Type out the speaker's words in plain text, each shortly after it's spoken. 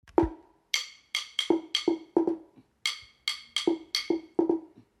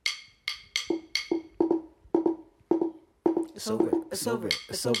It's over. It's over.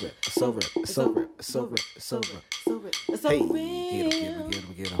 It's over. It's over. It's over. It's over. It's over. It's Hey, over.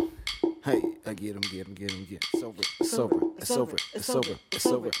 get him. Hey, I get him. It's over. It's over. It's over. It's over. It's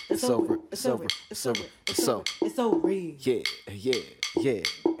over. It's over. It's over. It's over. It's over. It's over. Yeah.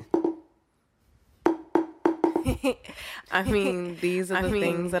 I mean, these are the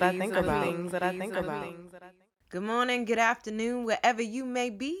things that I think about. Good morning, good afternoon, wherever you may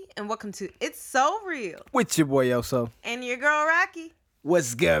be, and welcome to It's So Real. With your boy Yoso. And your girl Rocky.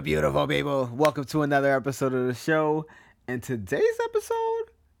 What's good, beautiful people? Welcome to another episode of the show. And today's episode,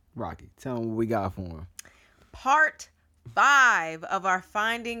 Rocky, tell them what we got for him. Part 5 of our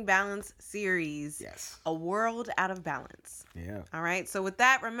Finding Balance series. Yes. A World Out of Balance. Yeah. All right. So with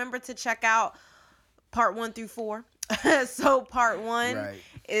that, remember to check out part 1 through 4. So part 1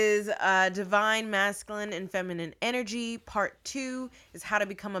 is divine masculine and feminine energy. Part 2 is how to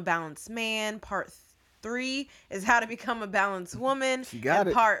become a balanced man. Part 3 is how to become a balanced woman.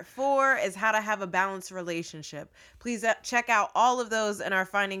 And part 4 is how to have a balanced relationship. Please check out all of those in our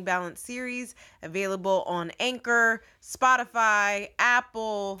Finding Balance series, available on Anchor, Spotify,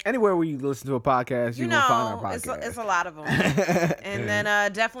 Apple. Anywhere where you listen to a podcast, you will find our podcast. It's a lot of them. And then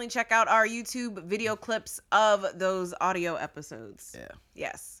definitely check out our YouTube video clips of those audio episodes. Yeah.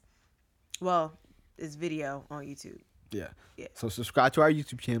 Yes. Well, it's video on YouTube. Yeah. So subscribe to our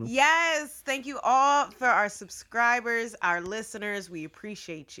YouTube channel. Yes. Thank you all for our subscribers, our listeners. We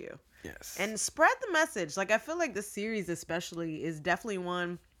appreciate you. Yes. And spread the message. Like, I feel like this series especially is definitely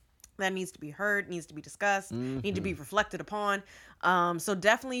one that needs to be heard, needs to be discussed, need to be reflected upon. So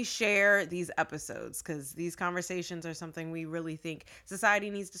definitely share these episodes, because these conversations are something we really think society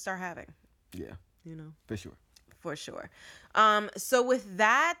needs to start having. Yeah. You know? For sure. So with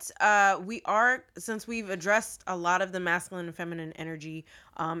that, since we've addressed a lot of the masculine and feminine energy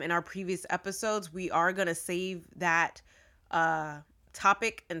in our previous episodes, we are going to save that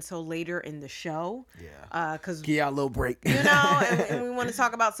topic until later in the show. Yeah. Because give y'all a little break. You know, and we want to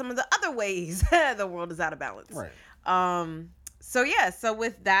talk about some of the other ways the world is out of balance. Right. So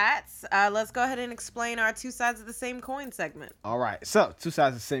with that, let's go ahead and explain our two sides of the same coin segment. All right. So, two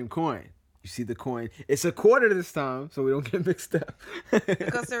sides of the same coin. You see the coin. It's a quarter this time, so we don't get mixed up. The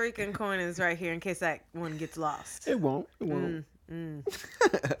Costa Rican coin is right here in case that one gets lost. It won't.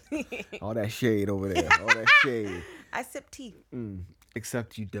 All that shade over there. All that shade. I sip tea.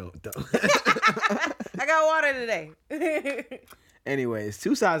 Except you don't, though. I got water today. Anyways,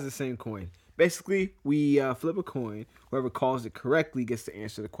 two sides of the same coin. Basically, we flip a coin. Whoever calls it correctly gets to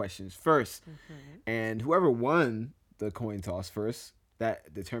answer the questions first. And whoever won the coin toss first,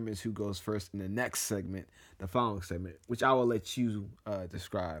 that determines who goes first in the next segment, the following segment, which I will let you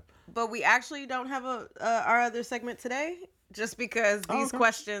describe. But we actually don't have our other segment today, just because these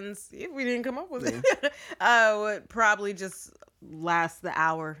questions, if we didn't come up with it, would probably just last the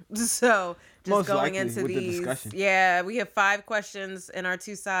hour. So just most going likely, into with these, the discussion. Yeah, we have 5 questions in our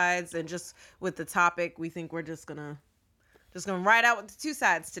two sides, and just with the topic, we think we're just gonna ride out with the two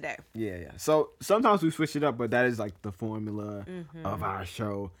sides today. Yeah. So sometimes we switch it up, but that is like the formula of our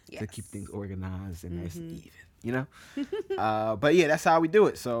show to keep things organized and nice and even, you know? But yeah, that's how we do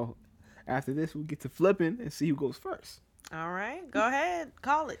it. So after this, we'll get to flipping and see who goes first. All right. Go ahead.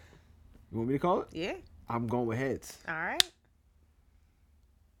 Call it. You want me to call it? Yeah. I'm going with heads. All right.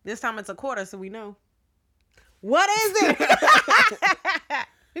 This time it's a quarter, so we know. What is it?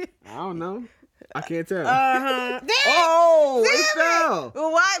 I don't know. I can't tell. Oh, it fell.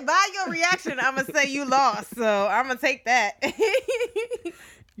 Well, why? By your reaction, I'm gonna say you lost. So I'm gonna take that.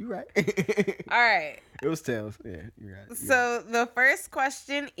 You right. All right. It was tails. Yeah, you're right. So the first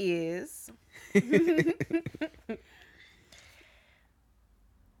question is,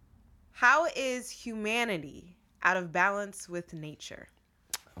 how is humanity out of balance with nature?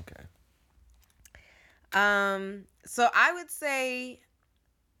 Okay. So I would say.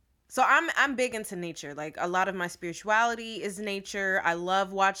 So I'm big into nature. Like, a lot of my spirituality is nature. I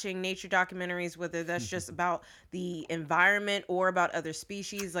love watching nature documentaries, whether that's just about the environment or about other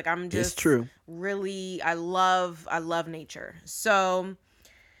species. Like, I'm just really, I love nature. So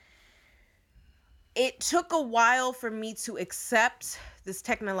it took a while for me to accept this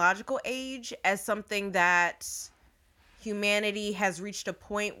technological age as something that humanity has reached a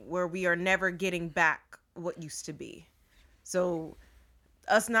point where we are never getting back what used to be. So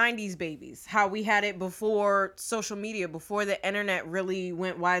us 90s babies, how we had it before social media, before the internet really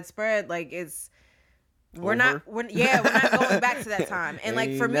went widespread. Like, we're not going back to that time. And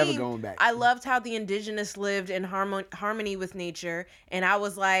like, for me, I loved how the indigenous lived in harmony with nature. And I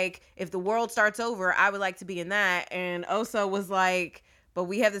was like, if the world starts over, I would like to be in that. And Oso was like, but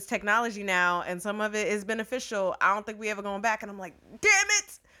we have this technology now, and some of it is beneficial. I don't think we ever going back. And I'm like, damn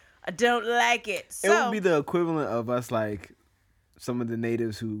it, I don't like it. So it would be the equivalent of us, like some of the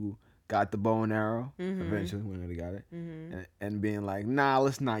natives who got the bow and arrow eventually when they got it, and being like, nah,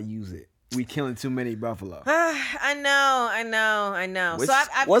 let's not use it. We killing too many buffalo. I know. Which So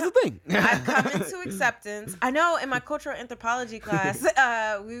I've was the thing. I've come into acceptance. I know in my cultural anthropology class,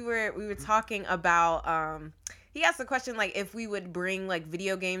 we were talking about. He asked the question like if we would bring like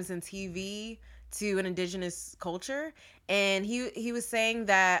video games and TV to an indigenous culture, and he was saying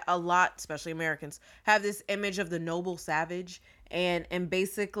that a lot, especially Americans, have this image of the noble savage, and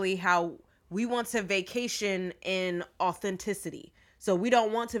basically how we want to vacation in authenticity. So we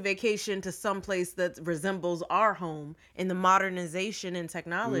don't want to vacation to some place that resembles our home in the modernization and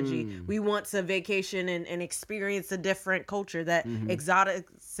technology. We want to vacation and experience a different culture, that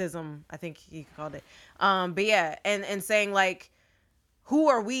exoticism, I think he called it. But yeah, and saying like, who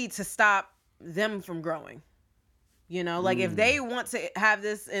are we to stop them from growing? You know, like if they want to have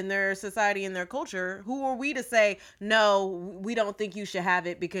this in their society, in their culture, who are we to say, no, we don't think you should have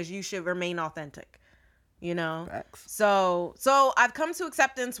it because you should remain authentic? You know, Facts. so I've come to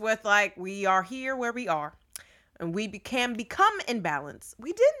acceptance with like, we are here where we are, and we can become in balance.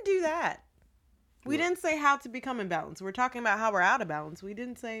 We didn't do that. We didn't say how to become in balance. We're talking about how we're out of balance. We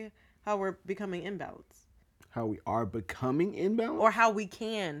didn't say how we're becoming in balance. How we are becoming imbalanced? Or how we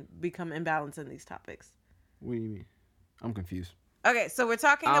can become imbalanced in these topics. What do you mean? I'm confused. Okay, so we're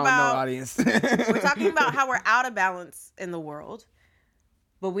talking I don't about know, audience. we're talking about how we're out of balance in the world.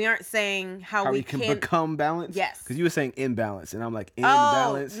 But we aren't saying how we can become balanced? Yes. Because you were saying imbalance, and I'm like,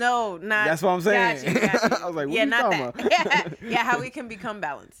 imbalance? Oh, no, not... That's what I'm saying. Gotcha. I was like, what yeah, are you not talking that. about? Yeah, how we can become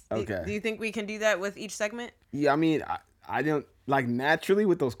balanced. Okay. Do you think we can do that with each segment? Yeah, I mean, I don't... Like, naturally,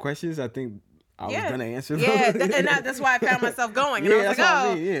 with those questions, I think I was going to answer those. Yeah, and that's why I found myself going. And I was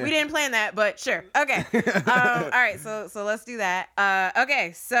like, we didn't plan that, but sure. Okay. All right, so let's do that.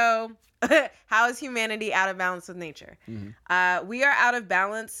 Okay, so... How is humanity out of balance with nature? We are out of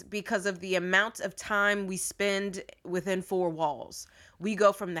balance because of the amount of time we spend within four walls. We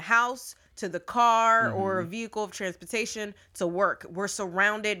go from the house to the car or a vehicle of transportation to work. We're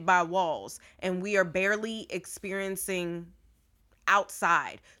surrounded by walls, and we are barely experiencing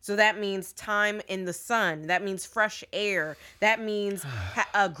outside. So that means time in the sun. That means fresh air. That means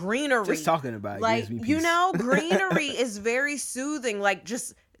greenery. Just talking about it like, gives me peace. you know, greenery is very soothing. Like,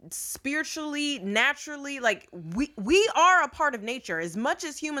 just spiritually, naturally, like we are a part of nature. As much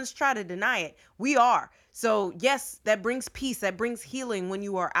as humans try to deny it, we are. So yes, that brings peace, that brings healing when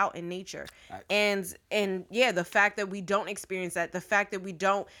you are out in nature. And yeah, the fact that we don't experience that, the fact that we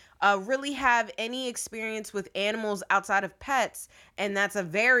don't really have any experience with animals outside of pets, and that's a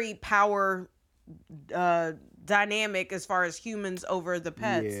very power dynamic as far as humans over the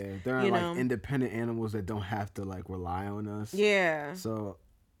pets. Yeah, they're like independent animals that don't have to like rely on us. Yeah. So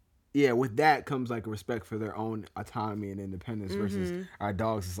yeah, with that comes like a respect for their own autonomy and independence versus our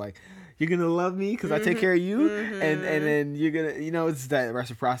dogs. It's like, you're gonna love me because I take care of you, and then you're gonna, you know, it's that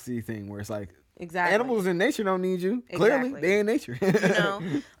reciprocity thing where it's like, exactly, animals in nature don't need you. Clearly, they in nature. You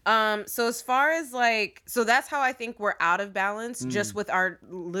know, so as far as like, so that's how I think we're out of balance, just with our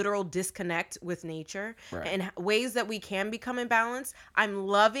literal disconnect with nature, and ways that we can become in balance. I'm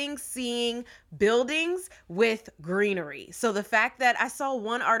loving seeing buildings with greenery. So the fact that I saw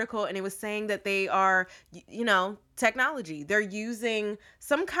one article and it was saying that they are, you know, technology. They're using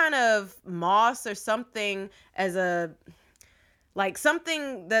some kind of moss or something as a, like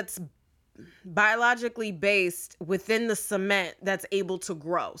something that's biologically based within the cement that's able to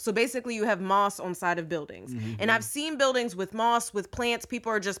grow. So basically you have moss on side of buildings. And I've seen buildings with moss, with plants.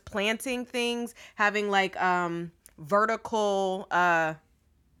 People are just planting things, having like vertical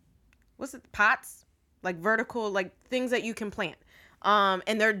pots, like vertical, like things that you can plant.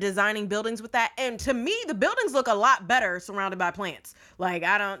 And they're designing buildings with that. And to me, the buildings look a lot better surrounded by plants. Like,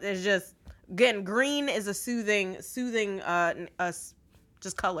 it's just, again, green is a soothing,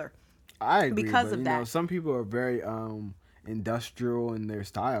 just color. I agree, because but, of you that. know, some people are very industrial in their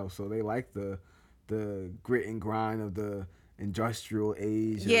style, so they like the grit and grind of the industrial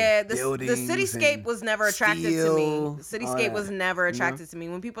age. Yeah, the cityscape was never attractive to me. The cityscape was never attractive to me.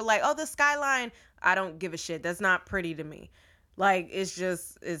 When people are like, oh, the skyline, I don't give a shit. That's not pretty to me. Like,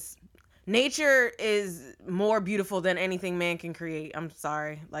 it's nature is more beautiful than anything man can create. I'm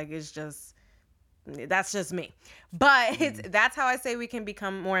sorry. Like, that's just me. But that's how I say we can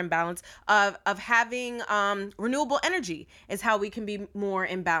become more in balance. Of having renewable energy is how we can be more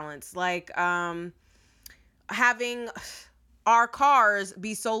in balance. Like having our cars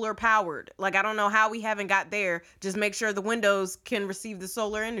be solar powered. Like, I don't know how we haven't got there. Just make sure the windows can receive the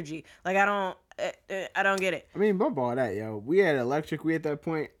solar energy. Like, I don't get it. I mean, bump all that, yo. We had electric. We at that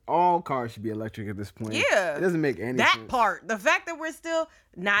point. All cars should be electric at this point. Yeah. It doesn't make any that sense. part. The fact that we're still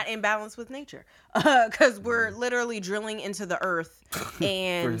not in balance with nature. Because we're literally drilling into the earth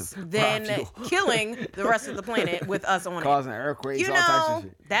and then killing the rest of the planet with us on Causing it. earthquakes, You all types know, of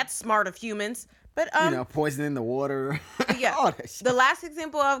shit. that's smart of humans. But, poisoning the water. yeah. All that shit. The last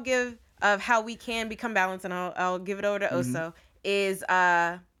example I'll give of how we can become balanced, and I'll give it over to Oso, is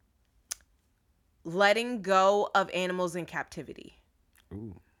letting go of animals in captivity.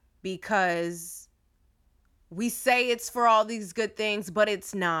 Ooh. Because we say it's for all these good things, but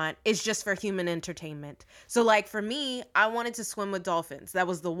it's not. It's just for human entertainment. So, like, for me, I wanted to swim with dolphins. That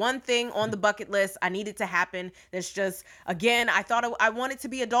was the one thing on the bucket list I needed to happen. That's just, again, I thought I wanted to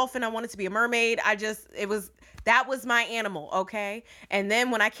be a dolphin. I wanted to be a mermaid. That was my animal, okay? And then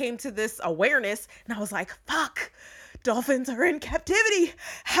when I came to this awareness, and I was like, fuck, dolphins are in captivity.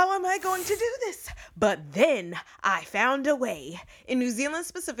 How am I going to do this? But then I found a way. In New Zealand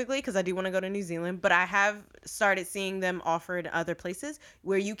specifically, because I do want to go to New Zealand, but I have started seeing them offered other places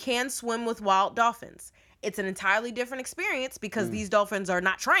where you can swim with wild dolphins. It's an entirely different experience because these dolphins are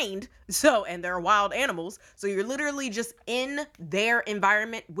not trained, and they're wild animals. So you're literally just in their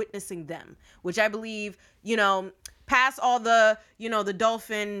environment witnessing them, which I believe, past all the, the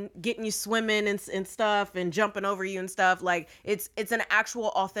dolphin getting you swimming and stuff and jumping over you and stuff, like it's an actual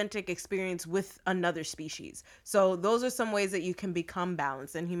authentic experience with another species. So those are some ways that you can become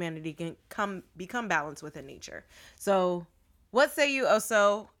balanced and humanity can become balanced within nature. So what say you,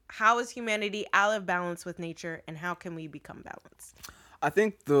 Oso? How is humanity out of balance with nature, and how can we become balanced? I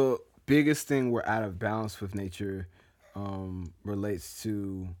think the biggest thing we're out of balance with nature relates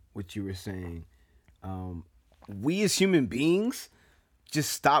to what you were saying. We as human beings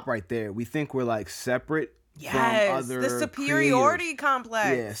just stop right there. We think we're like separate from other the superiority creators.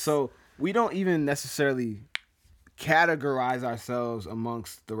 complex. Yeah, so we don't even necessarily categorize ourselves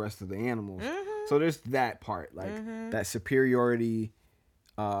amongst the rest of the animals. So there's that part, like that superiority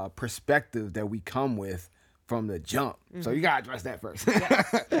perspective that we come with from the jump. So you gotta address that first.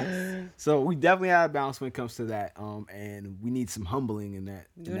 Yes. So we definitely have a balance when it comes to that, and we need some humbling in that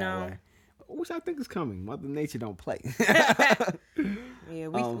way. Which I think is coming. Mother Nature don't play. Yeah,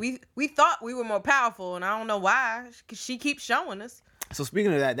 we thought we were more powerful, and I don't know why. She keeps showing us. So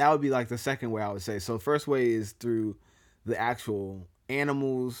speaking of that, that would be like the second way I would say. So first way is through the actual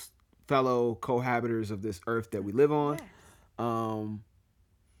animals, fellow cohabitors of this earth that we live on. Yes.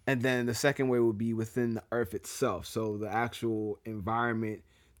 And then the second way would be within the earth itself. So the actual environment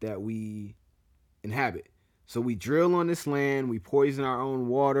that we inhabit. So we drill on this land, we poison our own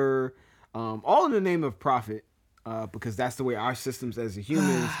water, all in the name of profit, because that's the way our systems as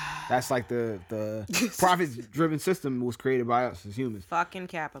humans, that's like the profit-driven system was created by us as humans. Fucking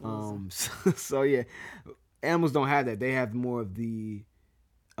capitalism. So yeah, animals don't have that. They have more of the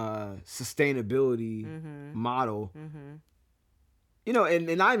sustainability model.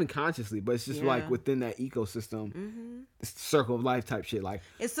 And not even consciously, but it's just like within that ecosystem, it's the circle of life type shit. Like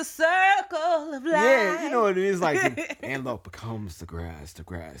it's the circle of life. Yeah, you know what it is. Like the antelope becomes the grass.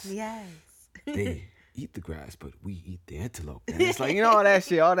 Yes. They eat the grass, but we eat the antelope. And it's like, all that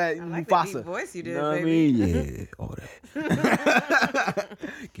shit, all that I like Mufasa. The deep voice you did, know baby. What I mean? Yeah, all that.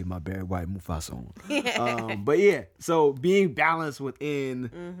 Get my Barry White Mufasa on. But yeah, so being balanced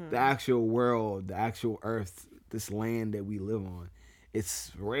within the actual world, the actual earth, this land that we live on.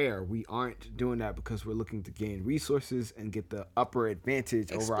 It's rare. We aren't doing that because we're looking to gain resources and get the upper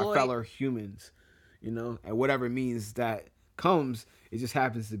advantage over our fellow humans, and whatever means that comes, it just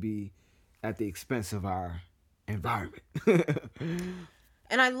happens to be at the expense of our environment.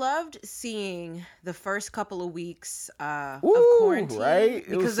 And I loved seeing the first couple of weeks of quarantine, right?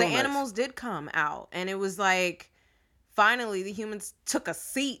 Because the animals did come out, and it was like, finally, the humans took a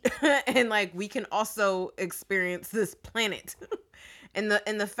seat, and like we can also experience this planet. And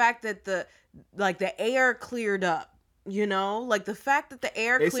the fact that the air cleared up, like the fact that the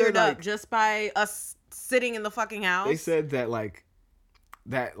air cleared up just by us sitting in the fucking house. They said that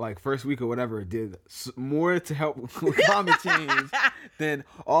that first week or whatever it did more to help with climate change than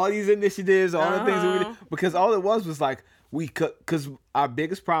all these initiatives, all the things that we did, because all it was like because our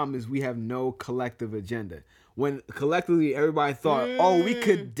biggest problem is we have no collective agenda. When collectively everybody thought, we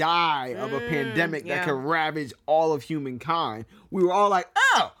could die of a pandemic that could ravage all of humankind, we were all like,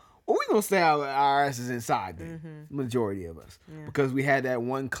 we're going to stay our asses inside then, majority of us. Yeah. Because we had that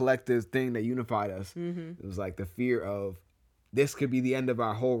one collective thing that unified us. It was like the fear of this could be the end of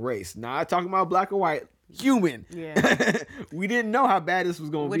our whole race. Not talking about black or white, human. Yeah. We didn't know how bad this was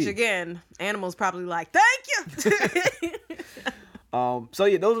going to be. Which again, animals probably like, thank you. So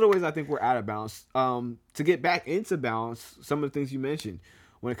yeah, those are the ways I think we're out of balance. To get back into balance, some of the things you mentioned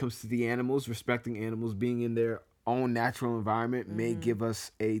when it comes to the animals, respecting animals, being in their own natural environment may give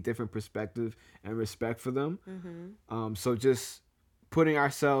us a different perspective and respect for them. So just putting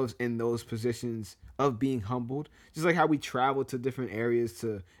ourselves in those positions of being humbled, just like how we travel to different areas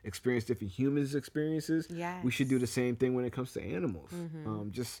to experience different humans' experiences, we should do the same thing when it comes to animals.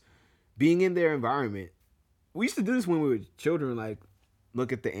 Just being in their environment. We used to do this when we were children, like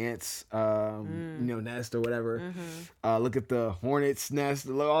look at the ants, nest or whatever. Look at the hornet's nest.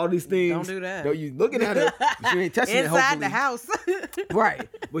 Look, all these things. Don't do that. You looking at it, but you ain't touching it. Inside the house. Right,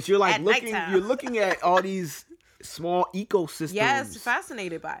 but you're like At looking. nighttime. You're looking at all these small ecosystems. Yes,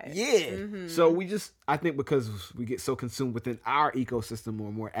 fascinated by it. Yeah. So I think because we get so consumed within our ecosystem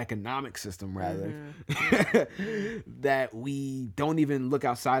or more economic system rather, that we don't even look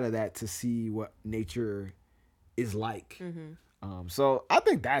outside of that to see what nature is like. So I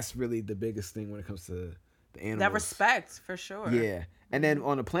think that's really the biggest thing when it comes to the animals. That respect, for sure. Yeah. And then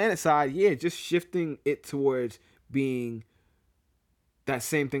on the planet side, just shifting it towards being that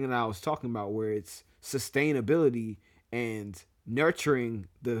same thing that I was talking about, where it's sustainability and nurturing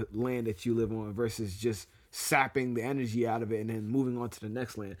the land that you live on versus just sapping the energy out of it and then moving on to the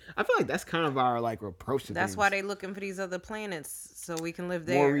next land. I feel like that's kind of our approach to That's things. why they looking for these other planets so we can live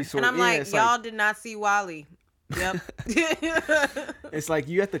More there. resource- And I'm yeah, like, it's y'all like- did not see Wally. Yep. It's like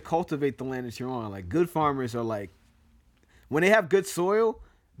you have to cultivate the land that you're on. Like good farmers are like, when they have good soil,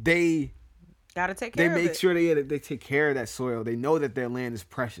 they Gotta take care of it. make sure they take care of that soil. They know that their land is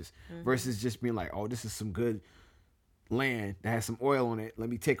precious versus just being like, oh, this is some good land that has some oil on it. Let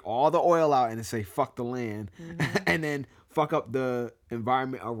me take all the oil out and then say fuck the land and then fuck up the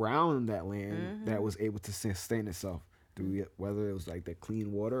environment around that land that was able to sustain itself through it, whether it was like that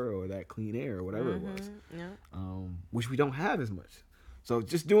clean water or that clean air or whatever it was, which we don't have as much. So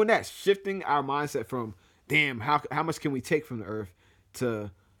just doing that, shifting our mindset from damn, how much can we take from the earth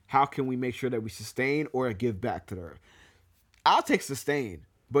to how can we make sure that we sustain or give back to the earth? I'll take sustain,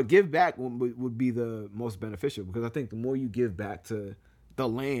 but give back would be the most beneficial, because I think the more you give back to the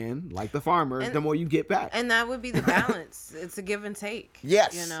land, like the farmer, the more you get back. And that would be the balance. It's a give and take.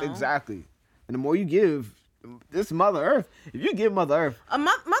 Yes, exactly. And the more you give, this Mother Earth, if you give Mother Earth,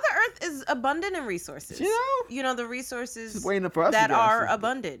 Mother Earth is abundant in resources. The resources just waiting for us that to get are our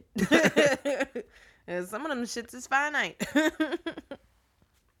abundant. And some of them shits is finite.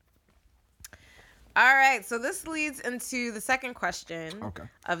 All right, so this leads into the second question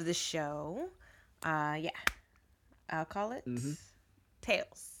of the show. I'll call it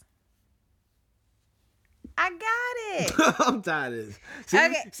Tails. I got it. I'm tired of this.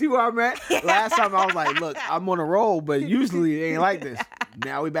 See where I'm at? Last time I was like, look, I'm on a roll, but usually it ain't like this.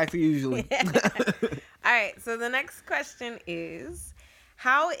 Now we back to usually. All right, so the next question is,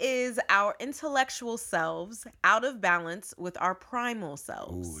 how is our intellectual selves out of balance with our primal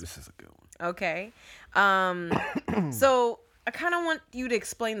selves? Ooh, this is a good one. Okay. So I kind of want you to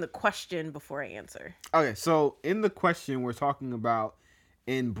explain the question before I answer. Okay, so in the question, we're talking about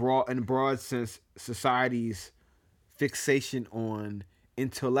in broad sense, society's fixation on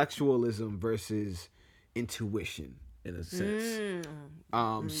intellectualism versus intuition, in a sense.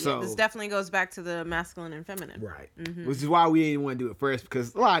 So this definitely goes back to the masculine and feminine. right, which is why we didn't want to do it first,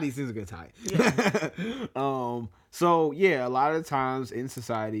 because a lot of these things are gonna tie. Yeah. So yeah, a lot of the times in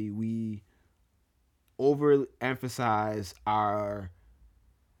society we overemphasize our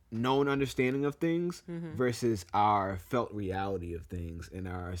known understanding of things versus our felt reality of things, and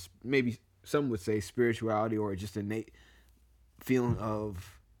our, maybe some would say, spirituality, or just innate feeling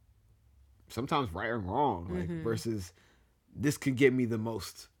of sometimes right or wrong, like versus this could get me the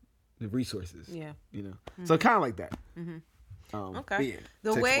most resources. So kind of like that. Okay. Yeah,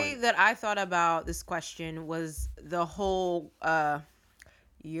 the way that I thought about this question was the whole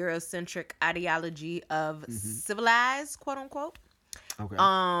Eurocentric ideology of civilized, quote unquote. Okay.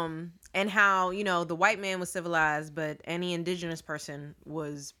 And how, the white man was civilized, but any indigenous person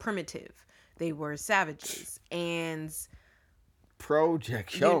was primitive. They were savages. And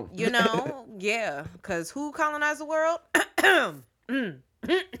projection. Yeah, because who colonized the world? Woo!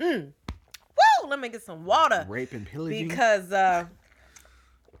 Let me get some water. Rape and pillaging. Because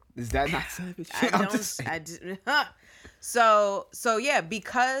is that not savage? So yeah,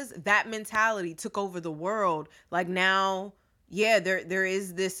 because that mentality took over the world, like now, yeah, there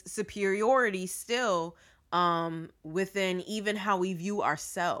is this superiority still within even how we view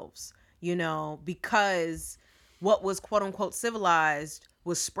ourselves, because what was quote unquote civilized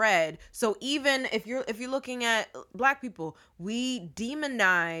was spread. So even if you're looking at Black people, we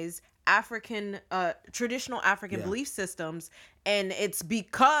demonize African traditional African belief systems, and it's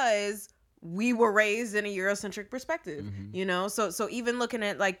because we were raised in a Eurocentric perspective, you know. So even looking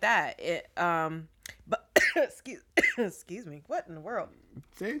at like that, it but excuse me, what in the world?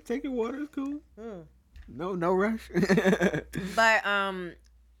 Take your water, it's cool. No rush. But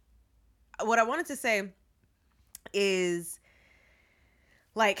what I wanted to say is,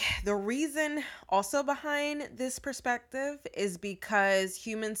 like, the reason also behind this perspective is because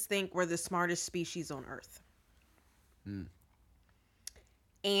humans think we're the smartest species on Earth.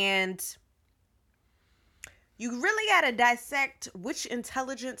 And you really got to dissect which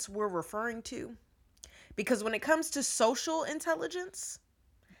intelligence we're referring to. Because when it comes to social intelligence,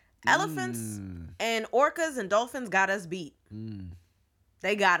 elephants and orcas and dolphins got us beat.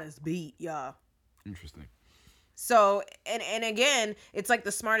 They got us beat, y'all. Interesting. So, and again, it's like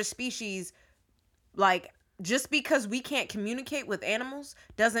the smartest species, like, just because we can't communicate with animals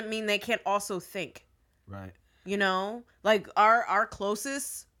doesn't mean they can't also think. Right. You know, like our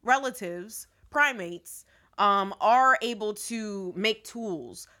closest relatives, primates, are able to make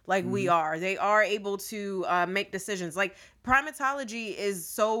tools like we are. They are able to make decisions. Like, primatology is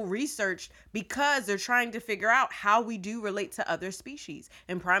so researched because they're trying to figure out how we do relate to other species.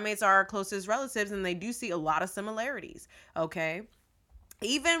 And primates are our closest relatives, and they do see a lot of similarities. Okay.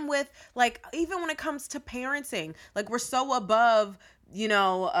 Even when it comes to parenting, like, we're so above,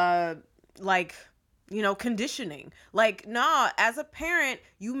 conditioning. Like, nah, as a parent,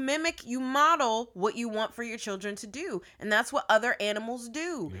 you model what you want for your children to do. And that's what other animals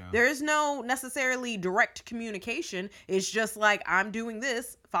do. Yeah. There is no necessarily direct communication. It's just like, I'm doing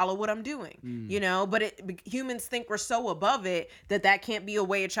this, follow what I'm doing, but humans think we're so above it that can't be a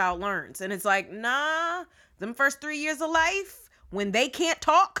way a child learns. And it's like, nah, them first 3 years of life, when they can't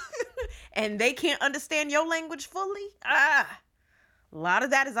talk and they can't understand your language fully, a lot of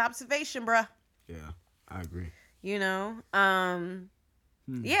that is observation, bruh. Yeah, I agree. Yeah,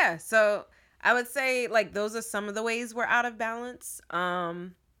 so I would say, like, those are some of the ways we're out of balance.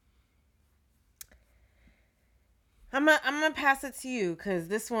 I'm gonna pass it to you because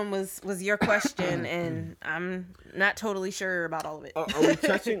this one was your question, and I'm not totally sure about all of it. Are we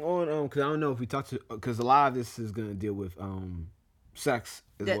touching on because I don't know if we talked because a lot of this is gonna deal with sex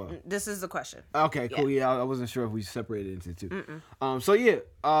as well. This is the question. Okay, cool. Yeah, I wasn't sure if we separated into two. So yeah,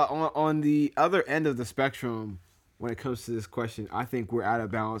 on the other end of the spectrum, when it comes to this question, I think we're out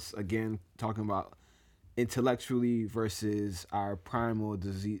of balance again, talking about intellectually versus our primal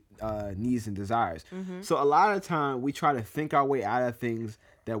needs and desires. So a lot of time we try to think our way out of things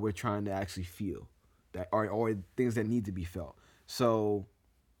that we're trying to actually feel, that or things that need to be felt. So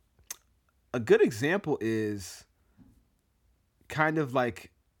a good example is kind of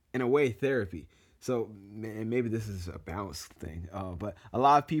like, in a way, therapy. So, and maybe this is a balance thing, but a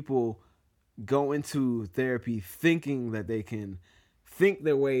lot of people go into therapy thinking that they can think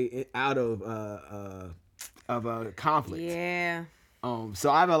their way out of a conflict. Yeah. So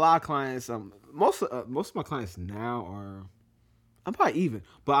I have a lot of clients. Most of my clients now are, I'm probably even,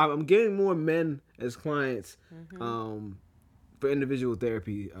 but I'm getting more men as clients for individual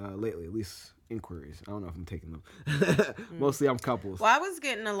therapy lately, at least inquiries. I don't know if I'm taking them. Mostly I'm couples. Well, I was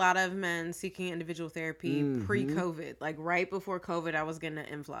getting a lot of men seeking individual therapy pre-COVID. Like, right before COVID, I was getting an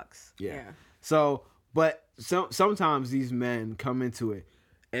influx. Yeah. So, but sometimes these men come into it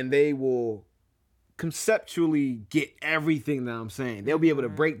and they will conceptually get everything that I'm saying. They'll be able to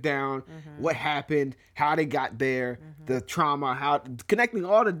break down what happened, how they got there, the trauma, how connecting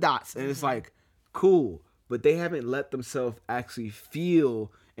all the dots. And it's like, cool. But they haven't let themselves actually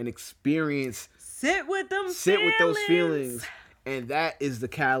feel and experience. Sit with those feelings. And that is the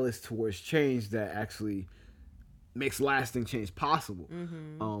catalyst towards change that actually makes lasting change possible.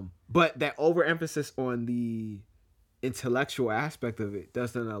 But that overemphasis on the intellectual aspect of it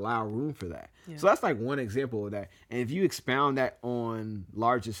doesn't allow room for that. Yeah. So that's like one example of that. And if you expound that on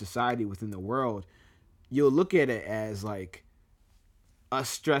larger society within the world, you'll look at it as like us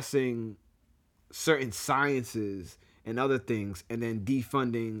stressing certain sciences and other things and then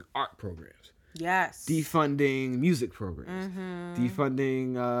defunding art programs. Yes. Defunding music programs.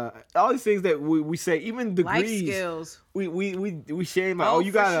 Defunding all these things that we say, even degrees. Life skills. We shame like,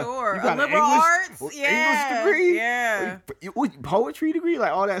 you got sure. you got a liberal arts, English degree, yeah, poetry degree,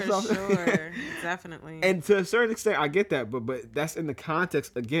 like all that stuff. Sure, definitely. And to a certain extent, I get that, but that's in the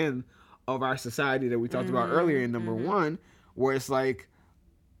context again of our society that we talked about earlier in number one, where it's like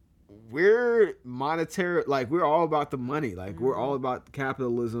we're monetary, like we're all about the money, like we're all about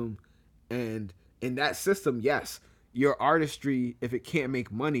capitalism. And in that system, yes, your artistry, if it can't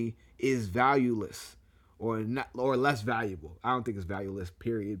make money, is valueless or not or less valuable. I don't think it's valueless,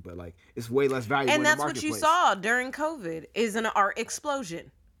 period, but like it's way less valuable. And in the that's what you marketplace. saw during COVID is an art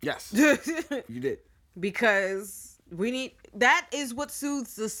explosion. Yes, you did. Because we need that is what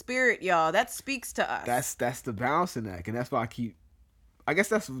soothes the spirit, y'all. That speaks to us. That's the balancing act, and that's why I guess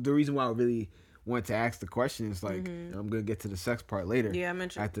that's the reason why I really wanted to ask the questions. Like, I'm gonna get to the sex part later. Yeah, I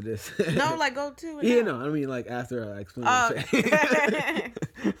mentioned after this. No, like go to it. Yeah, no, I mean like after I explain. What I'm saying.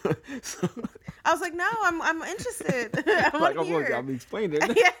 So, I was like, no, I'm interested. I'm explaining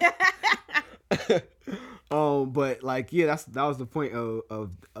it. But like, yeah, that was the point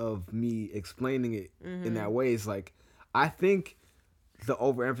of me explaining it in that way. Is like, I think the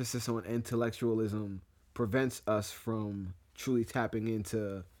overemphasis on intellectualism prevents us from truly tapping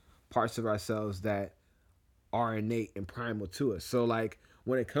into parts of ourselves that are innate and primal to us. So like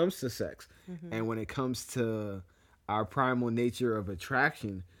when it comes to sex and when it comes to our primal nature of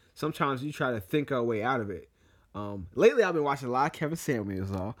attraction, sometimes we try to think our way out of it. Lately I've been watching a lot of Kevin Samuels,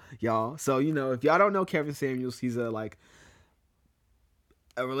 y'all. So, you know, if y'all don't know Kevin Samuels, he's a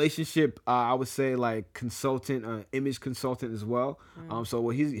relationship, I would say like consultant, image consultant as well. So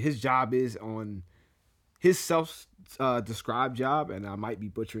what his job is on his described job, and I might be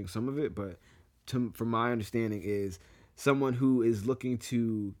butchering some of it, but from my understanding is someone who is looking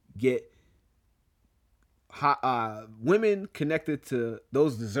to get women connected to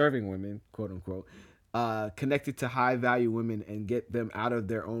those deserving women, quote unquote, connected to high value women and get them out of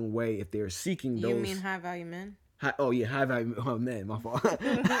their own way if they're seeking those. You mean high value men? High value men. My fault.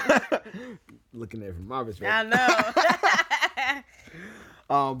 Looking at it from my perspective. I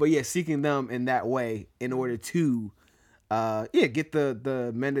know. But yeah, seeking them in that way in order to, get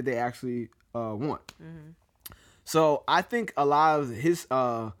the men that they actually want. Mm-hmm. So I think a lot of his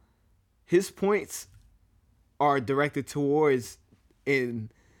points are directed towards,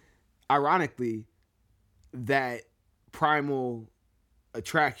 ironically, that primal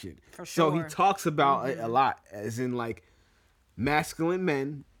attraction. For sure. So he talks about it a lot, as in like masculine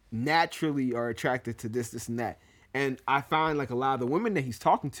men naturally are attracted to this and that. And I find like a lot of the women that he's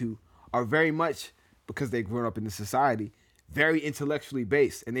talking to are very much, because they've grown up in the society, very intellectually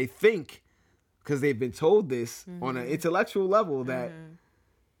based. And they think, because they've been told this on an intellectual level, that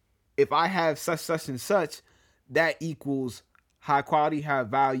if I have such and such, that equals high quality, high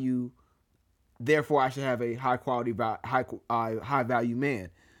value. Therefore, I should have a high quality, high value man.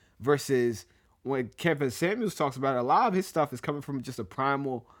 Versus when Kevin Samuels talks about it, a lot of his stuff is coming from just a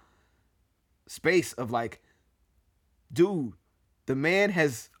primal space of like, dude, the man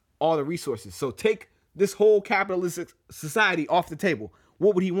has all the resources. So take this whole capitalistic society off the table.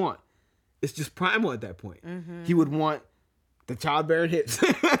 What would he want? It's just primal at that point. He would want the childbearing hips.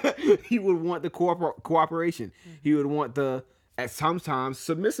 He would want the cooperation. He would want at sometimes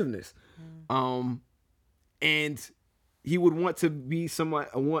submissiveness. And he would want to be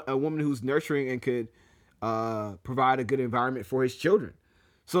a woman who's nurturing and could provide a good environment for his children.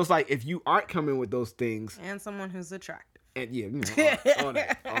 So it's like, if you aren't coming with those things, and someone who's attractive, and yeah, all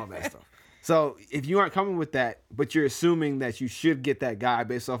that stuff. So if you aren't coming with that, but you're assuming that you should get that guy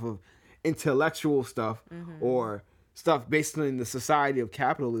based off of intellectual stuff or stuff based on the society of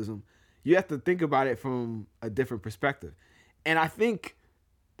capitalism, you have to think about it from a different perspective. And I think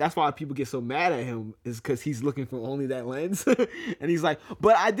that's why people get so mad at him, is because he's looking from only that lens. And he's like,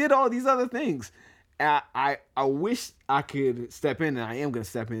 but I did all these other things. I wish I could step in, and I am going to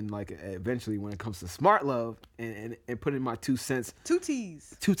step in like eventually when it comes to smart love and put in my 2 cents. 2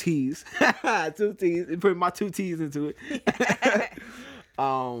 T's. 2 T's. 2 T's. And put my 2 T's into it.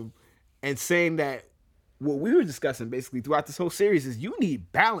 And saying that what we were discussing basically throughout this whole series is you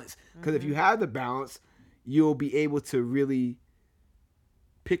need balance. Because if you have the balance, you'll be able to really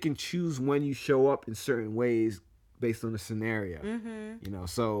pick and choose when you show up in certain ways based on the scenario. You know,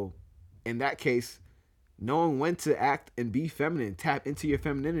 so in that case, knowing when to act and be feminine, tap into your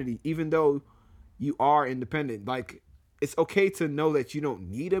femininity, even though you are independent. Like, it's okay to know that you don't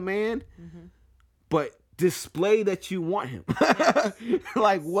need a man, but display that you want him. Yes.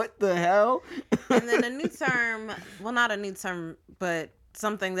 Like, what the hell? And then a new term, well, not a new term, but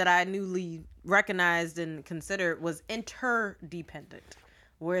something that I newly recognized and considered was interdependent,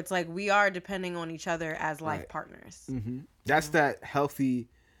 where it's like we are depending on each other as life partners. That's that healthy,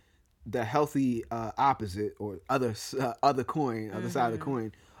 opposite or other coin, other side of the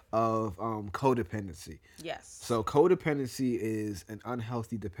coin of codependency. Yes. So codependency is an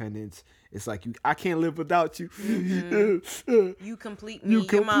unhealthy dependence. It's like I can't live without you. You complete me.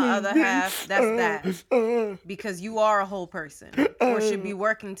 You're my other half. That's that. Because you are a whole person, or should be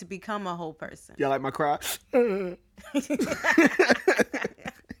working to become a whole person. Y'all like my cry?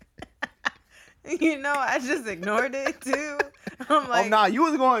 You know, I just ignored it too. I'm like, oh nah, you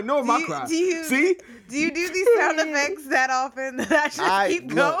wasn't going to ignore my cry. See? Do you do these sound effects that often that I just keep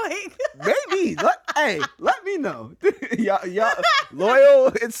going? Maybe. Let me know. y'all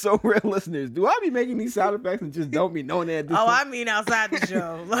loyal and so real listeners. Do I be making these sound effects and just don't be knowing that? I mean outside the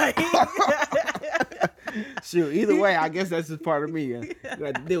show. Like shoot, either way, I guess that's just part of me. You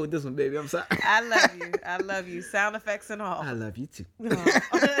have to deal with this one, baby. I'm sorry. I love you. I love you. Sound effects and all. I love you too.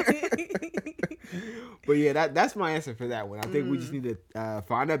 But yeah, that's my answer for that one. I think we just need to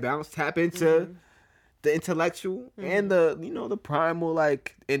find that balance, tap into the intellectual and the primal,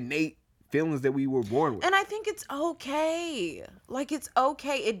 like, innate feelings that we were born with. And I think it's okay. Like, it's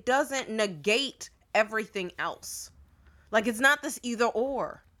okay. It doesn't negate everything else. Like, it's not this either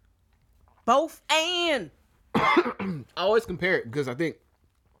or. Both and. I always compare it because I think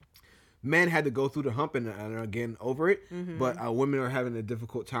men had to go through the hump and are getting over it, but women are having a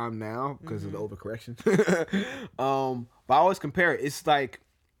difficult time now because of the overcorrection. But I always compare it. It's like,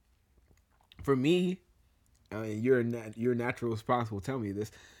 for me, your natural response will tell me this.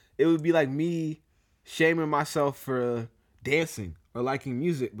 It would be like me shaming myself for dancing or liking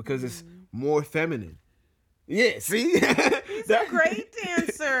music because it's more feminine. Yeah, see? He's a great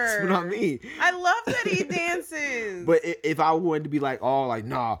dancer. That's what I mean. I love that he dances. But if I wanted to be like,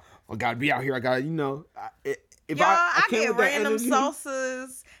 nah, I gotta be out here. I gotta, I get random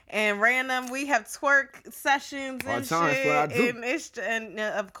salsas and we have twerk sessions and shit. And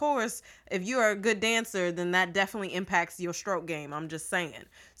of course, if you are a good dancer, then that definitely impacts your stroke game. I'm just saying.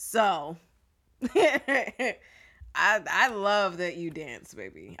 So, I love that you dance,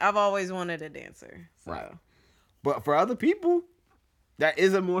 baby. I've always wanted a dancer. So. Right. But for other people, that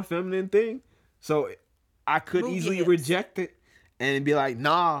is a more feminine thing. So I could easily reject it and be like,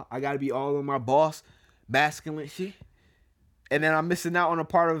 nah, I gotta be all on my boss, masculine shit. And then I'm missing out on a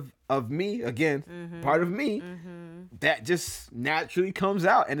part of me, again, part of me that just naturally comes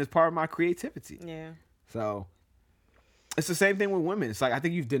out and is part of my creativity. Yeah. So it's the same thing with women. It's like, I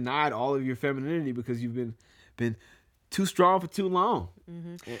think you've denied all of your femininity because you've been too strong for too long.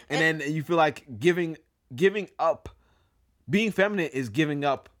 And then you feel like giving up, being feminine is giving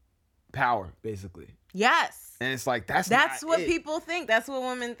up power, basically. Yes. And it's like, that's what people think. That's what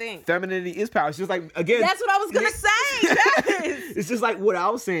women think. Femininity is power. It's just like, again. That's what I was going to say. It's just like what I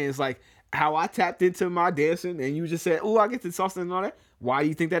was saying. It's like how I tapped into my dancing and you just said, oh, I get to salsa and all that. Why do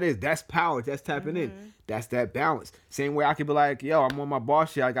you think that is? That's power. That's tapping in. That's that balance. Same way I could be like, yo, I'm on my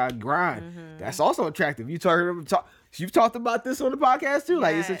boss shit. I got to grind. That's also attractive. You've talked about this on the podcast too.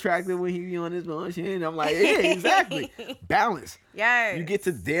 Like, it's attractive when he be on his boss shit. And I'm like, yeah, exactly. Balance. Yeah. You get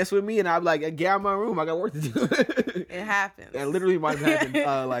to dance with me and I'm like, get out of my room. I got work to do. It happens. That literally might have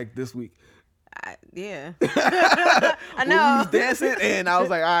happened like this week. Yeah. I know. We was dancing and I was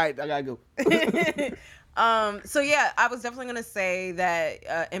like, all right, I gotta go. So yeah, I was definitely gonna say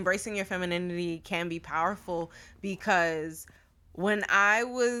that embracing your femininity can be powerful because when I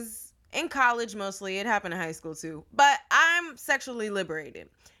was in college, mostly, it happened in high school too, but I'm sexually liberated.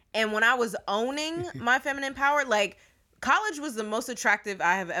 And when I was owning my feminine power, like, college was the most attractive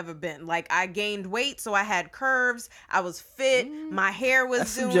I have ever been. Like, I gained weight, so I had curves. I was fit. My hair was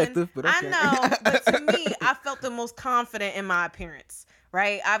subjective, but okay. I know, but to me, I felt the most confident in my appearance,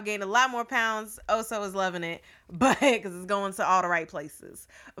 right? I've gained a lot more pounds. Oso was loving it, but because it's going to all the right places.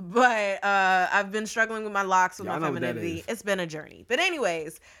 But I've been struggling with my locks, with my femininity. It's been a journey. But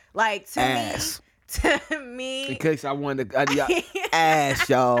anyways, like, to me, in case I wanted to ass,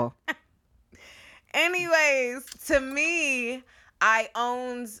 y'all. Anyways, to me, I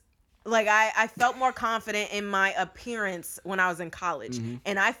owned, like, I felt more confident in my appearance when I was in college.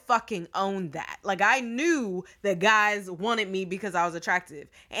 And I fucking owned that. Like, I knew that guys wanted me because I was attractive.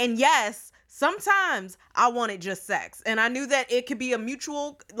 And yes, sometimes I wanted just sex. And I knew that it could be a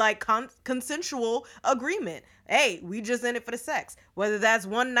mutual, like, consensual agreement. Hey, we just in it for the sex. Whether that's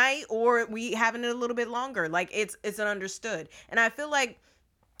one night or we having it a little bit longer. Like, it's an understood. And I feel like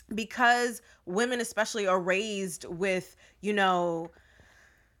because women especially are raised with,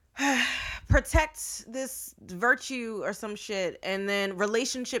 protect this virtue or some shit, and then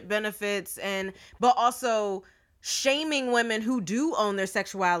relationship benefits, but also shaming women who do own their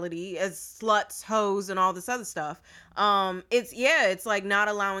sexuality as sluts, hoes, and all this other stuff. It's like not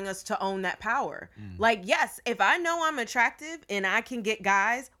allowing us to own that power. Like, yes, if I know I'm attractive and I can get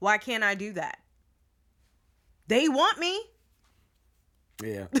guys, why can't I do that? They want me.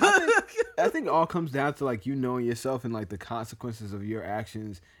 Yeah. I think it all comes down to like you knowing yourself and like the consequences of your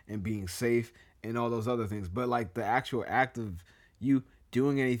actions and being safe and all those other things. But like the actual act of you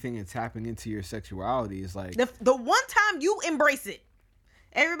doing anything and tapping into your sexuality is like the one time you embrace it,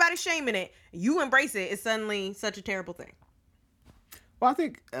 everybody's shaming it, you embrace it, it's suddenly such a terrible thing. Well, I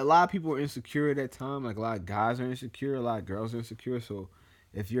think a lot of people are insecure at that time. Like a lot of guys are insecure, a lot of girls are insecure. So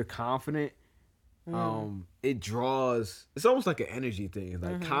if you're confident, it draws. It's almost like an energy thing.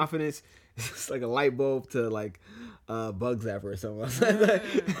 Like confidence, it's like a light bulb to like a bug zapper or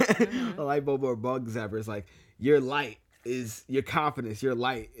something. A light bulb or a bug zapper. It's like your light is your confidence. Your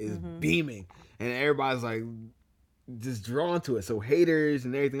light is beaming, and everybody's like just drawn to it. So haters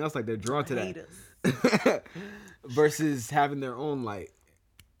and everything else, like they're drawn to that. Versus having their own light,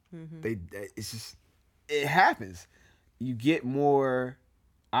 it happens. You get more,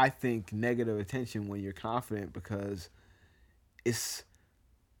 I think, negative attention when you're confident because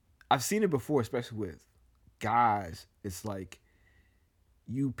I've seen it before, especially with guys. It's like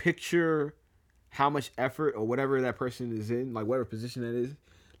you picture how much effort or whatever that person is in, like whatever position that is,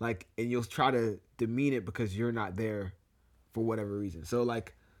 like, and you'll try to demean it because you're not there for whatever reason. So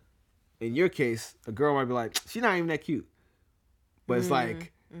like in your case, a girl might be like, she's not even that cute. But it's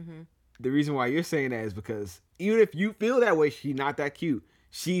like the reason why you're saying that is because even if you feel that way, she's not that cute.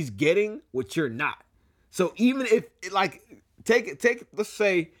 She's getting what you're not. So even if, like, let's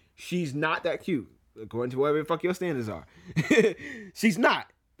say she's not that cute, according to whatever the fuck your standards are. She's not.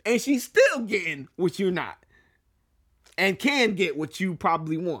 And she's still getting what you're not. And can get what you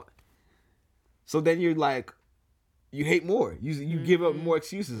probably want. So then you're like, you hate more. You give up more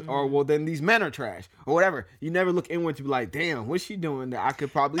excuses. Or, well, then these men are trash. Or whatever. You never look inward to be like, damn, what's she doing that I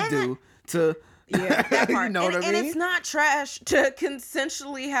could probably do to... Yeah, that part. You know what I mean? And it's not trash to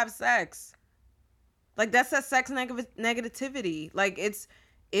consensually have sex. Like, that's that sex negativity. Like, it's,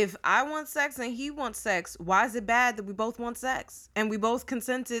 if I want sex and he wants sex, why is it bad that we both want sex? And we both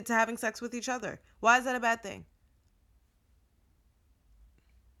consented to having sex with each other? Why is that a bad thing?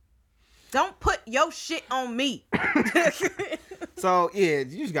 Don't put your shit on me. So, yeah,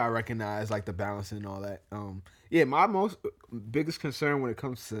 you just gotta recognize, like, the balance and all that. Yeah, my biggest concern when it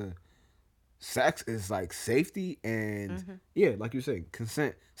comes to sex is, like, safety and, yeah, like you said,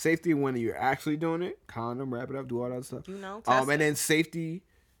 consent. Safety when you're actually doing it. Condom, wrap it up, do all that stuff. You know, and then safety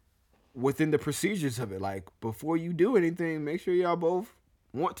within the procedures of it. Like, before you do anything, make sure y'all both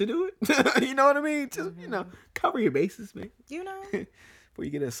want to do it. You know what I mean? Just, you know, cover your bases, man. You know. Before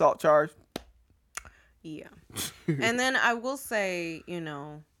you get an assault charge. Yeah. And then I will say, you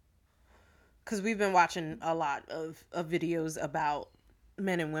know, because we've been watching a lot of videos about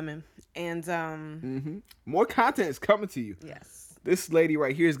men and women. And more content is coming to you. Yes. This lady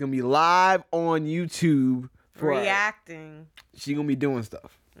right here is going to be live on YouTube. Reacting. She's going to be doing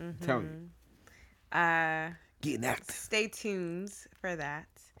stuff. Tell me. Getting active. Stay tuned for that.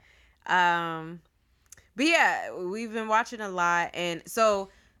 But yeah, we've been watching a lot, and so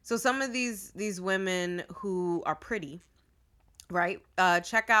some of these women who are pretty, right?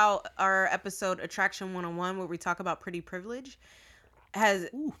 Check out our episode Attraction 101 where we talk about pretty privilege. Has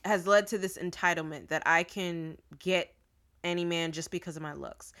led to this entitlement that I can get any man just because of my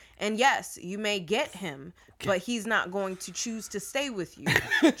looks. And yes, you may get him, but he's not going to choose to stay with you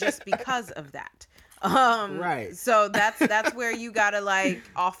just because of that. Right. So that's where you gotta like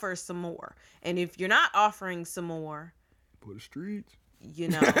offer some more. And if you're not offering some more, for the streets, you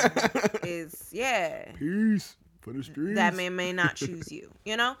know, is peace for the streets. That man may not choose you.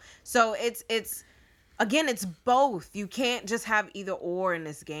 You know, so it's again, it's both. You can't just have either or in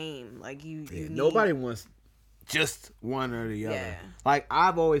this game. Like you need... Nobody wants just one or the other. Like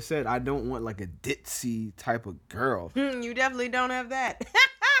I've always said, I don't want like a ditzy type of girl. You definitely don't have that.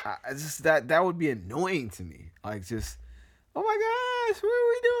 Just that would be annoying to me. Like just, oh my gosh, what are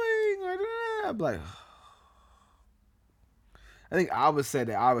we doing? I'm like, I think Alba said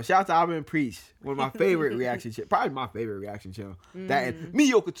that. Alba, shout out to Alba and Preach, one of my favorite reaction channels, probably my favorite reaction channel. That and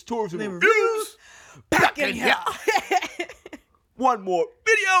mediocre tutorials and reviews. Back in here. One more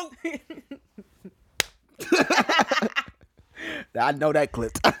video. I know that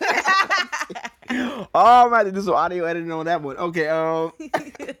clip. Oh, I'm about to do some audio editing on that one. Okay,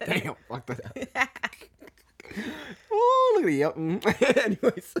 damn, fuck that. Oh, look at you.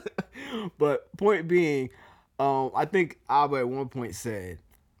 Anyways, but point being, I think Alba at one point said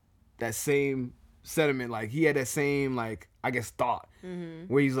that same sentiment. Like he had that same like I guess thought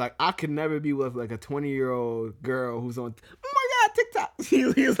where he's like, I could never be with like a 20-year-old girl who's on. Oh my God, TikTok. he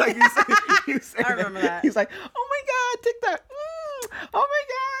was like, he was saying I remember that. He's like, oh my God, TikTok. Oh my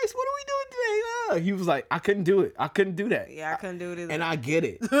gosh, what are we doing today? He was like, I couldn't do it. I couldn't do that. Yeah, I couldn't do it either. And I get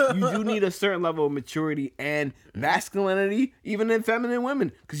it. You do need a certain level of maturity and masculinity, even in feminine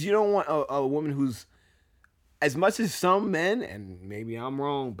women, because you don't want a woman who's, as much as some men, and maybe I'm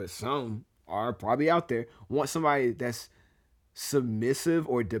wrong, but some are probably out there, want somebody that's submissive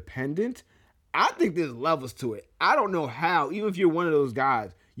or dependent. I think there's levels to it. I don't know how, even if you're one of those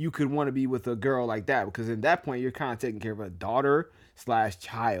guys, you could want to be with a girl like that, because at that point you're kind of taking care of a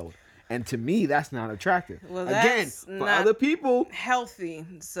daughter/child. And to me, that's not attractive. Well, again, that's for not other people, healthy.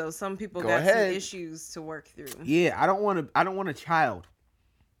 So some people Go got ahead. some issues to work through. yeah, I don't want a child.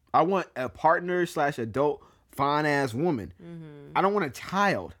 I want a partner/adult fine ass woman. I don't want a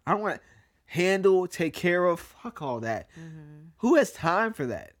child. I don't want to handle, take care of. Fuck all that. Who has time for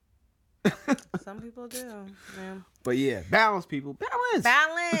that? Some people do. Yeah. But yeah, balance, people. Balance.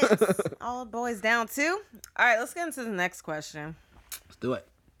 Balance. All boys down too. All right, let's get into the next question. Let's do it.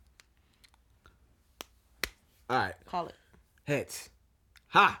 All right. Call it. Heads.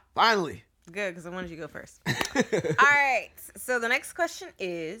 Ha! Finally. Good, because I wanted you to go first. All right. So the next question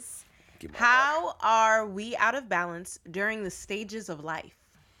is, Get my how are we out of balance during the stages of life?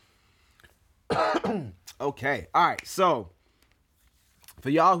 Okay. All right. So, for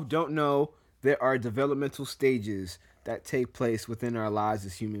y'all who don't know, there are developmental stages that take place within our lives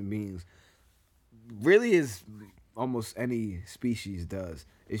as human beings. Really, is almost any species does.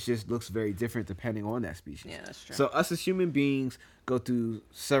 It just looks very different depending on that species. Yeah, that's true. So, us as human beings go through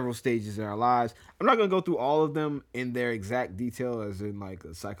several stages in our lives. I'm not going to go through all of them in their exact detail, as in like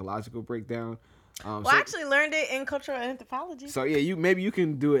a psychological breakdown. Well, I actually learned it in cultural anthropology. So yeah, maybe you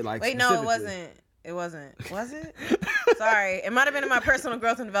can do it like. Wait, no, it wasn't. It wasn't. Was it? Sorry, it might have been in my personal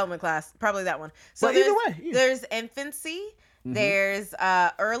growth and development class. Probably that one. So Well, either way, yeah. there's infancy, there's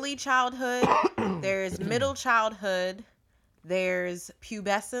early childhood, there's middle childhood, there's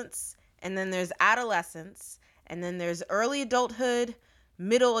pubescence, and then there's adolescence, and then there's early adulthood,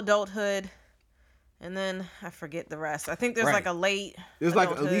 middle adulthood, and then I forget the rest. I think there's Right. like a late. There's like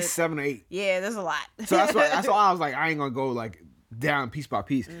at adulthood. least 7 or 8. Yeah, there's a lot. So that's why I was like, I ain't gonna go like down piece by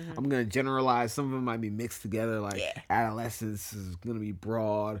piece. I'm gonna generalize. Some of them might be mixed together. Like Yeah. adolescence is gonna be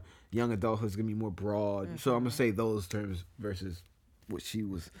broad, young adulthood is gonna be more broad. So I'm gonna say those terms versus what she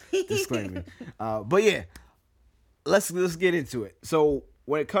was disclaiming. But yeah, let's get into it. So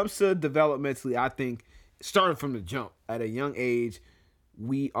when it comes to developmentally, I think starting from the jump at a young age,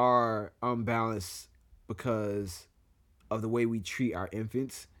 we are unbalanced because of the way we treat our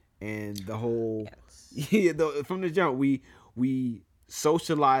infants and the whole from the jump we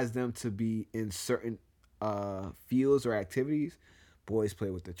socialize them to be in certain fields or activities. Boys play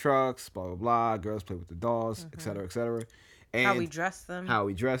with the trucks, blah blah blah. Girls play with the dolls, etc. etc. And How we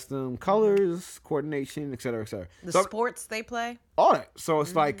dress them. colors, coordination, etc. etc. The So sports they play. all that. So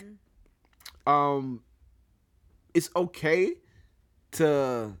it's like, it's okay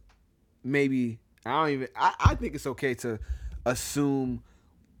to maybe I think it's okay to assume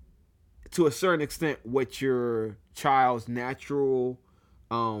to a certain extent what your child's natural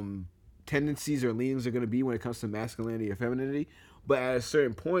tendencies or leanings are going to be when it comes to masculinity or femininity. But at a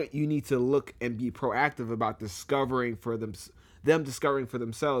certain point, you need to look and be proactive about discovering for them discovering for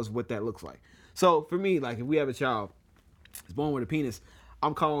themselves what that looks like. So for me, like if we have a child, he's born with a penis,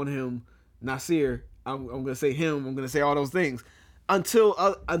 I'm calling him Nasir. I'm gonna say him. I'm gonna say all those things until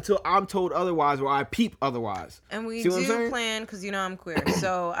I'm told otherwise or I peep otherwise. And we See what I'm do saying? plan, because you know I'm queer,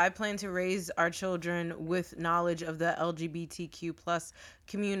 so I plan to raise our children with knowledge of the LGBTQ plus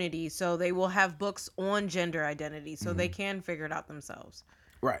community. So they will have books on gender identity, so they can figure it out themselves.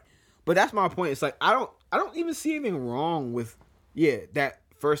 Right. But that's my point. It's like I don't even see anything wrong with that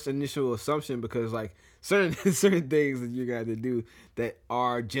first initial assumption, because like certain things that you got to do that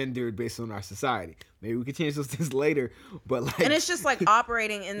are gendered based on our society. Maybe we could change those things later, but like, And it's just like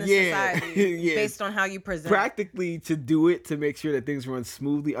operating in the society based on how you present. Practically to do it to make sure that things run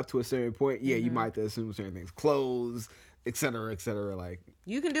smoothly up to a certain point. Yeah, you might have to assume certain things, clothes, etc., etc. Like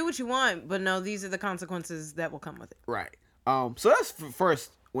You can do what you want, but no, these are the consequences that will come with it. right. So that's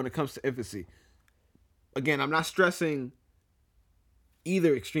first when it comes to infancy. Again, I'm not stressing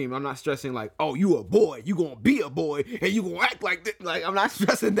either extreme. I'm not stressing like, oh, you a boy, you gonna be a boy, and you gonna act like this. Like I'm not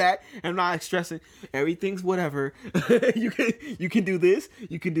stressing that. I'm not stressing everything's whatever. you can do this,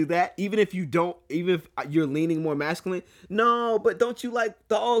 you can do that. Even if you're leaning more masculine. No, but don't you like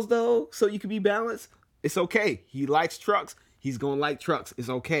dolls though? So you can be balanced. It's okay. He likes trucks. He's gonna like trucks. It's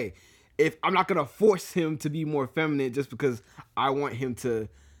okay. if I'm not gonna force him to be more feminine just because I want him to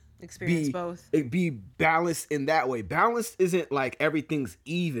Experience both. be balanced in that way. Balance isn't like everything's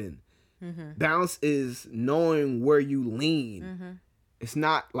even. Balance is knowing where you lean. It's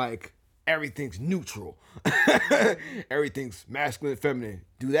not like everything's neutral. Everything's masculine, feminine.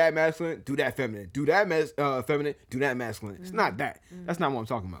 Do that masculine, do that feminine. Do that feminine, do that masculine. It's not that. That's not what I'm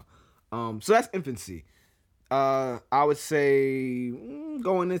talking about. So that's infancy. I would say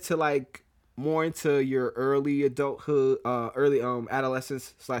going into like more into your early adulthood, early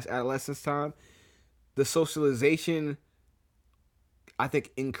adolescence / adolescence time, the socialization I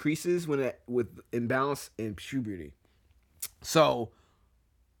think increases with imbalance in puberty. So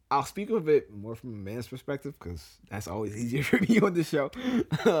I'll speak of it more from a man's perspective because that's always easier for me on the show,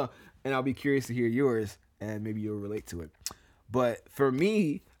 and I'll be curious to hear yours and maybe you'll relate to it. But for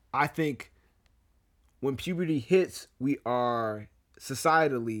me, I think when puberty hits, we are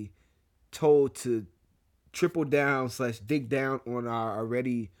societally told to triple down / dig down on our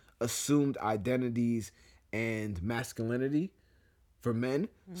already assumed identities and masculinity for men.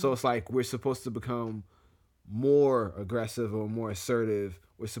 So it's like we're supposed to become more aggressive or more assertive.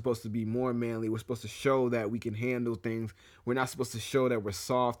 We're supposed to be more manly. We're supposed to show that we can handle things. We're not supposed to show that we're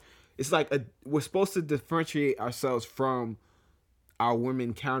soft. It's like we're supposed to differentiate ourselves from our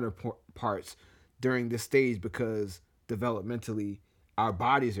women counterparts during this stage because developmentally our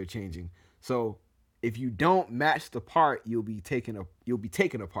bodies are changing. So if you don't match the part, you'll be taken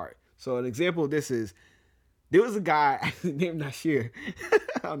apart. So an example of this is there was a guy named Nashir.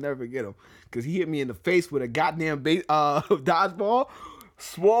 I'll never forget him because he hit me in the face with a goddamn dodgeball,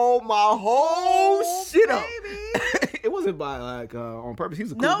 swole my whole shit up. It wasn't by like on purpose. He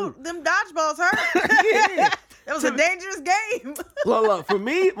was a cool dude. Them dodgeballs hurt. Yeah. It was a dangerous game. Look, for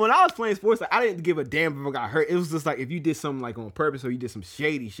me, when I was playing sports, like, I didn't give a damn if I got hurt. It was just like if you did something like on purpose or you did some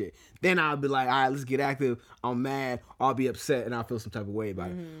shady shit, then I'd be like, all right, let's get active. I'm mad. I'll be upset and I'll feel some type of way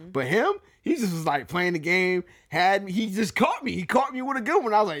about it. But him, he just was like playing the game. He just caught me. He caught me with a good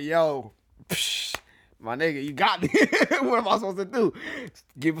one. I was like, yo, my nigga, you got me. What am I supposed to do?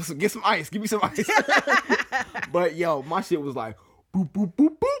 Get some ice. Give me some ice. But yo, my shit was like boop boop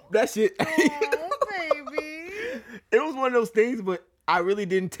boop boop. That shit. Oh, baby. It was one of those things, but I really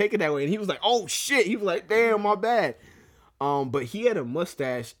didn't take it that way. And he was like, oh shit. He was like, damn, my bad. But he had a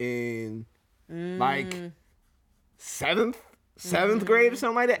mustache in like seventh grade or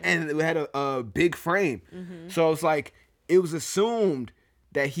something like that. And it had a big frame. So it's like, it was assumed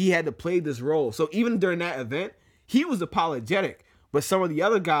that he had to play this role. So even during that event, he was apologetic. But some of the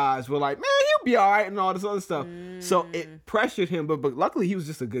other guys were like, man, he'll be all right and all this other stuff. So it pressured him. But luckily, he was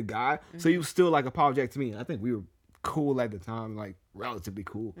just a good guy. So he was still like apologetic to me. And I think we were cool at the time, like relatively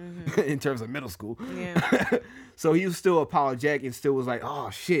cool in terms of middle school. Yeah. So he was still apologetic and still was like, oh,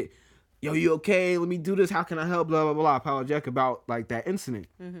 shit. Yo, you okay? Let me do this. How can I help? Blah, blah, blah. Apologetic about like that incident.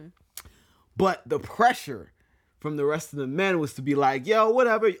 But the pressure from the rest of the men was to be like, yo,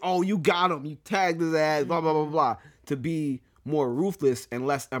 whatever. Oh, you got him. You tagged his ass, blah, blah, blah, blah. To be more ruthless and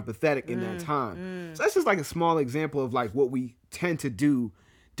less empathetic in that time. So that's just like a small example of like what we tend to do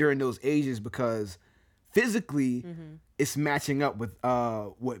during those ages because physically it's matching up with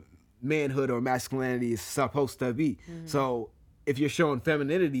what manhood or masculinity is supposed to be. So if you're showing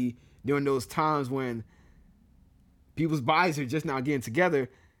femininity during those times when people's bodies are just now getting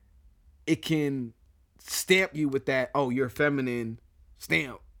together, it can stamp you with that, oh, you're feminine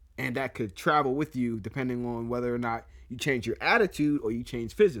stamp. And that could travel with you depending on whether or not you change your attitude or you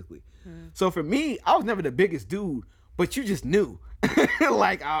change physically. So for me, I was never the biggest dude, but you just knew.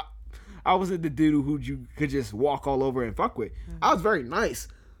 Like I wasn't the dude who you could just walk all over and fuck with. I was very nice.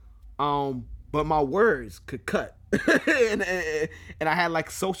 But my words could cut. and I had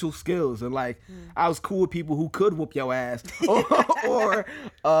like social skills and like I was cool with people who could whoop your ass. or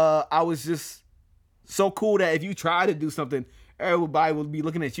I was just so cool that if you try to do something, everybody will be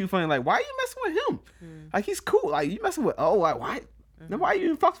looking at you funny, like, why are you messing with him? Like, he's cool. Like, you messing with, why? Then why you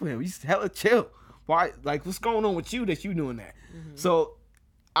even fucks with him? He's hella chill. Why? Like, what's going on with you that you doing that? So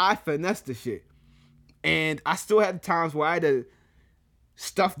I finessed the shit. And I still had times where I had to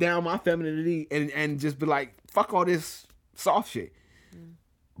stuff down my femininity and just be like, fuck all this soft shit.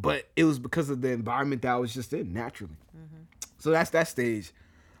 But it was because of the environment that I was just in naturally. So that's that stage.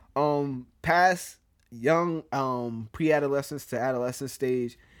 Past young pre-adolescence to adolescent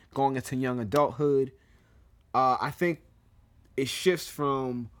stage, going into young adulthood, I think it shifts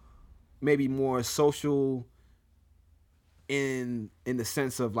from maybe more social in the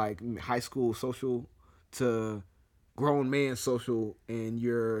sense of like high school social to grown man social, and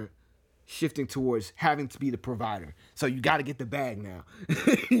you're shifting towards having to be the provider. So you got to get the bag now.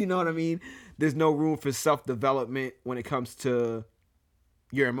 You know what I mean? There's no room for self-development when it comes to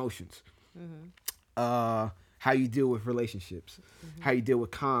your emotions. How you deal with relationships, how you deal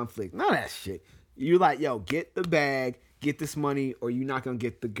with conflict, none of that shit. You're like, yo, get the bag, get this money, or you're not gonna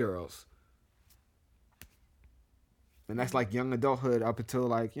get the girls. And that's like young adulthood up until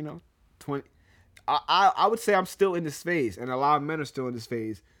like, 20. I would say I'm still in this phase, and a lot of men are still in this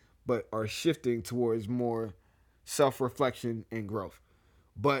phase, but are shifting towards more self-reflection and growth.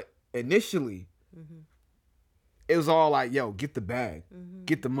 But initially, it was all like, yo, get the bag,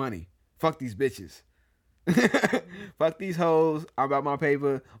 get the money, fuck these bitches. Fuck these hoes, I'm about my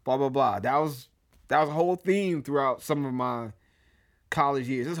paper, blah blah blah. That was a whole theme throughout some of my college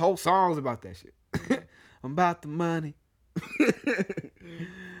years. This whole song's about that shit. I'm about the money.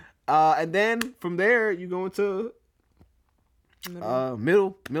 And then from there you go into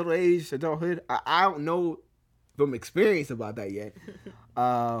middle age adulthood. I don't know from experience about that yet.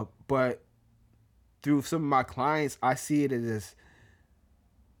 But through some of my clients, I see it as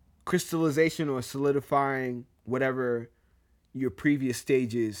crystallization or solidifying whatever your previous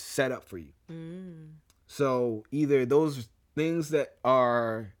stages set up for you. So either those things that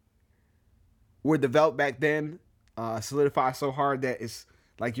were developed back then solidify so hard that it's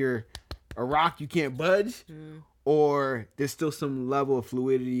like you're a rock you can't budge, or there's still some level of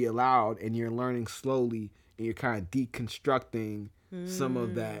fluidity allowed and you're learning slowly and you're kind of deconstructing some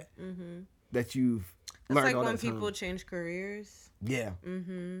of that that you've learned like all when that time. people change careers. Yeah.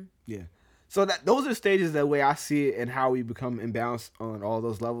 Yeah. So those are stages the way I see it and how we become imbalanced on all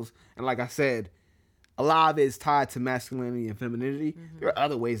those levels. And like I said, a lot of it is tied to masculinity and femininity. There are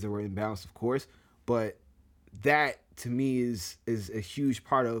other ways that we're imbalanced, of course, but that to me is a huge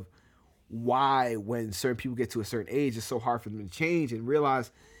part of why when certain people get to a certain age, it's so hard for them to change and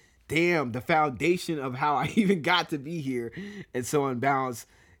realize, damn, the foundation of how I even got to be here and so unbalanced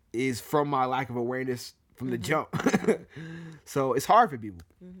is from my lack of awareness from the jump. So it's hard for people.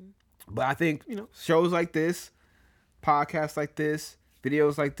 But I think, shows like this, podcasts like this,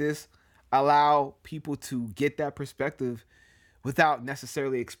 videos like this allow people to get that perspective without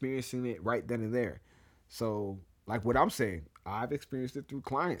necessarily experiencing it right then and there. So like what I'm saying, I've experienced it through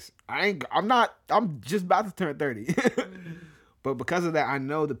clients. I'm just about to turn 30. But because of that, I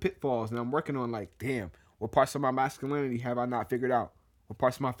know the pitfalls and I'm working on like, damn, what parts of my masculinity have I not figured out? What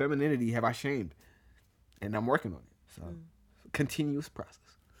parts of my femininity have I shamed? And I'm working on it. So continuous process.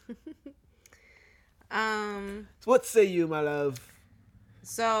 So what say you, my love?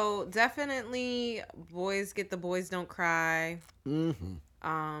 So definitely boys get the boys don't cry.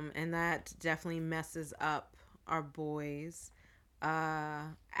 And that definitely messes up our boys.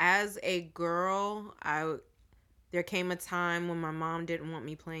 As a girl, there came a time when my mom didn't want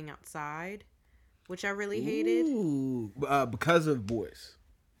me playing outside, which I really hated. Because of boys?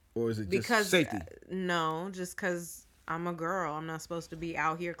 Or is it just safety? No, just because I'm a girl. I'm not supposed to be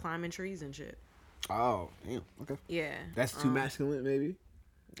out here climbing trees and shit. Oh, damn. Okay. Yeah. That's too masculine, maybe?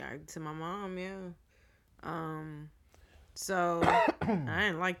 To my mom, yeah. So I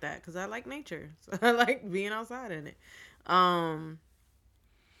didn't like that because I like nature. So I like being outside in it. And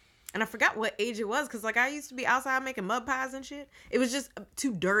I forgot what age it was because like I used to be outside making mud pies and shit. It was just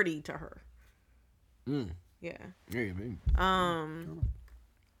too dirty to her. Yeah. Yeah, maybe.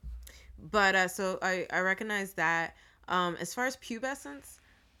 But so I recognize that. As far as pubescence,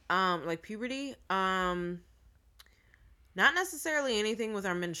 like puberty, not necessarily anything with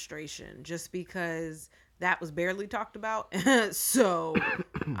our menstruation, just because that was barely talked about. So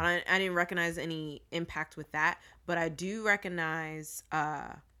I didn't recognize any impact with that, but I do recognize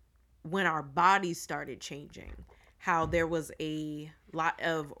when our bodies started changing, how there was a lot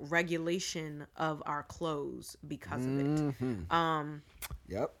of regulation of our clothes because of it.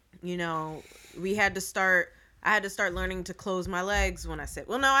 Yep. I had to start learning to close my legs when I sit.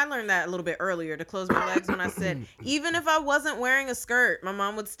 Well, no, I learned that a little bit earlier, to close my legs when I sit. Even if I wasn't wearing a skirt, my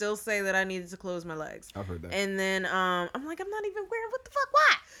mom would still say that I needed to close my legs. I've heard that. And then I'm like, I'm not even wearing, what the fuck,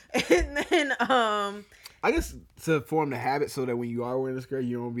 why? And then I guess to form the habit so that when you are wearing a skirt,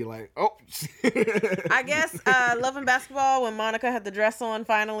 you don't be like, oh. I guess Love and Basketball, when Monica had the dress on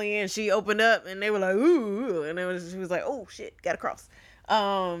finally and she opened up and they were like, ooh, and she was like, oh shit, got a cross. I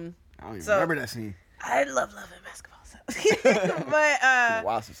don't even remember that scene. I love Love and Basketball. So. But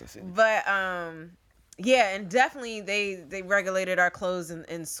wow, since I seen it. But yeah, and definitely they regulated our clothes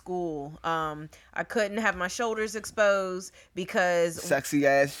in school. I couldn't have my shoulders exposed because sexy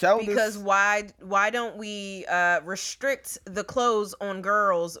ass shoulders. Because why don't we restrict the clothes on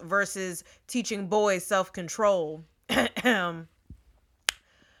girls versus teaching boys self-control?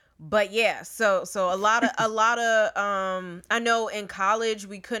 But yeah, so a lot of I know in college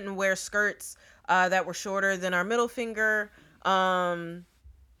we couldn't wear skirts that were shorter than our middle finger.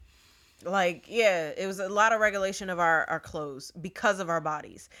 Like, yeah, it was a lot of regulation of our clothes because of our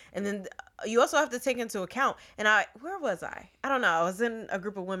bodies. And then you also have to take into account, and where was I don't know, I was in a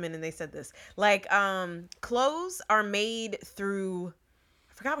group of women and they said this, like, clothes are made through,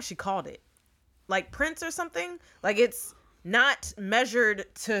 I forgot what she called it, like prints or something. Like, it's not measured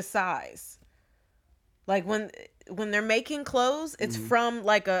to size. Like, when they're making clothes, it's from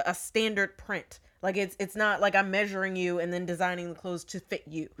like a standard print. Like, it's not like I'm measuring you and then designing the clothes to fit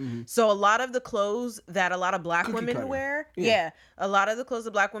you. So a lot of the clothes that a lot of black Cookie women cutter. wear, Yeah. a lot of the clothes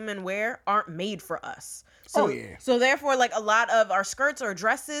that black women wear aren't made for us. So, Oh, yeah. So therefore, like, a lot of our skirts or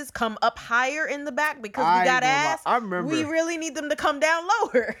dresses come up higher in the back because I we got ain't gonna lie. ass. I remember- We really need them to come down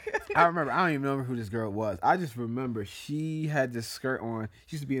lower. I remember. I don't even remember who this girl was. I just remember she had this skirt on.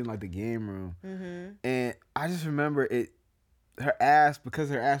 She used to be in like the game room, and I just remember it. Her ass, because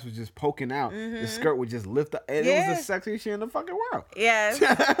her ass was just poking out, the skirt would just lift up, and it was the sexiest shit in the fucking world. Yes.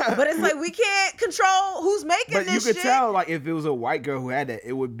 But it's like, we can't control who's making But this you could shit. tell, like, if it was a white girl who had that,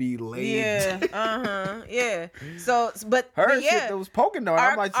 it would be laid. Yeah. Yeah. So, but Her yeah, shit that was poking though.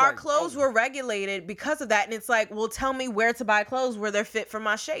 I'm like, our clothes were regulated because of that, and it's like, well, tell me where to buy clothes where they're fit for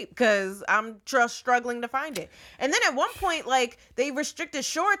my shape, because I'm just struggling to find it. And then at one point, like, they restricted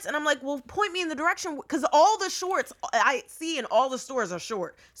shorts, and I'm like, well, point me in the direction, because all the shorts I see in all the stores are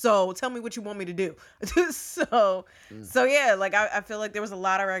short. So tell me what you want me to do. So yeah, like, I feel like there was a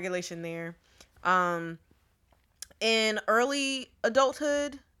lot of regulation there. In early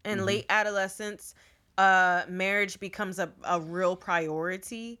adulthood and late adolescence, marriage becomes a real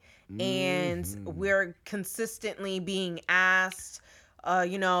priority, and we're consistently being asked,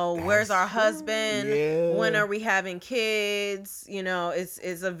 where's our husband? Yeah. When are we having kids?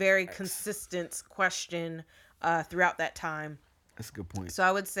 It's a very consistent question throughout that time. That's a good point. So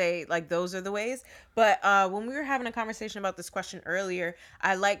I would say, like, those are the ways. But when we were having a conversation about this question earlier,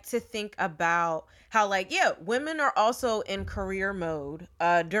 I like to think about how, like, yeah, women are also in career mode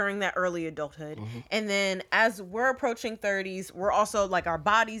during that early adulthood. And then as we're approaching 30s, we're also, like, our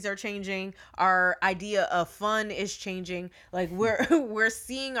bodies are changing. Our idea of fun is changing. Like, we're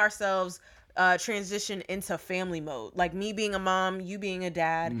seeing ourselves transition into family mode. Like, me being a mom, you being a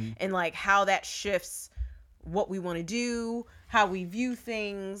dad, and, like, how that shifts what we want to do, how we view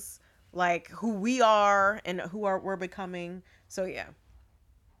things, like, who we are and we're becoming. So yeah,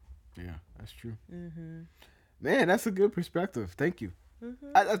 that's true. Man, that's a good perspective. Thank you. Ain't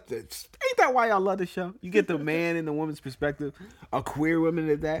that why y'all love the show? You get the man and the woman's perspective, a queer woman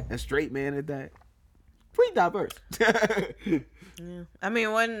at that, a straight man at that. Pretty diverse. yeah. I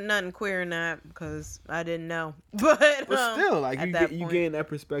mean, wasn't nothing queer in that because I didn't know, but still, like, you gain that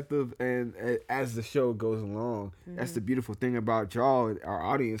perspective, and as the show goes along, that's the beautiful thing about y'all, our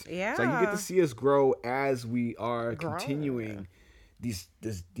audience. Yeah, it's like you get to see us grow as we are continuing these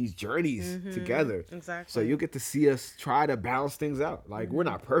journeys together. Exactly. So you get to see us try to balance things out. Like, we're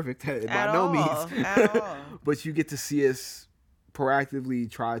not perfect by no means, at all. but you get to see us proactively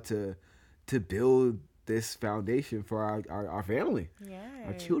try to build this foundation for our family,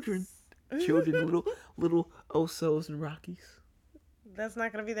 our children, little Osos and Rockies. That's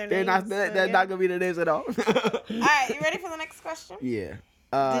not gonna be their names. They're not gonna be their names at all. All right, you ready for the next question? Yeah.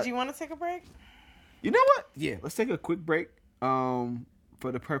 Did you want to take a break? You know what? Yeah, let's take a quick break. For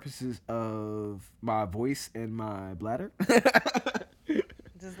the purposes of my voice and my bladder.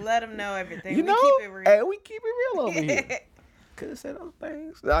 Just let them know everything. You know, keep it real. Hey, we keep it real over here. Could have said other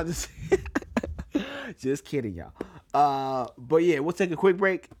things. No, just kidding, y'all. But yeah, we'll take a quick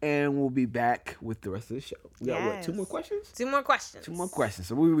break and we'll be back with the rest of the show. We got what, 2 more questions? 2 more questions. 2 more questions.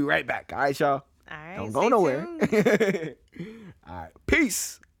 So we'll be right back. All right, y'all. All right. Don't go nowhere. All right.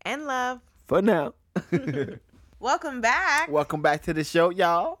 Peace. And love. For now. Welcome back. Welcome back to the show,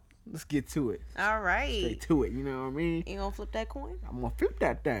 y'all. Let's get to it. All right. Straight to it. You know what I mean? You gonna flip that coin? I'm gonna flip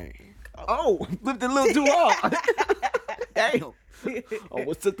that thing. Oh, flipped it a little too hard. Damn.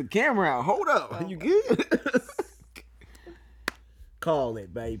 Almost took the camera out. Hold up. You good? Call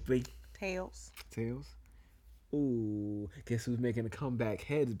it, baby. Tails. Tails. Ooh. Guess who's making a comeback?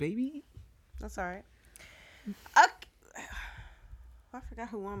 Heads, baby. That's all right. Okay. I forgot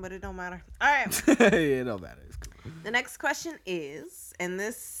who won, but it don't matter. All right. Yeah, it don't matter. It's cool. The next question is, and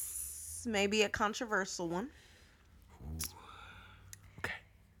this may be a controversial one. Ooh. Okay.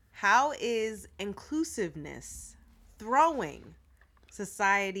 How is inclusiveness throwing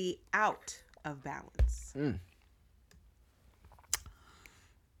society out of balance?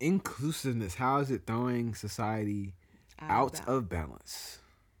 Inclusiveness. How is it throwing society out of balance?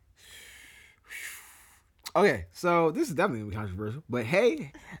 Okay, so this is definitely gonna be controversial, but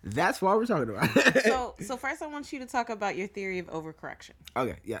hey, that's what we're talking about. So first I want you to talk about your theory of overcorrection.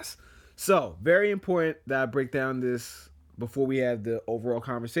 Okay, yes. So very important that I break down this before we have the overall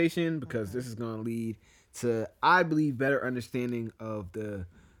conversation, because this is gonna lead to, I believe, better understanding of the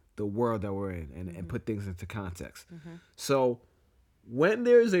world that we're in, and put things into context. So when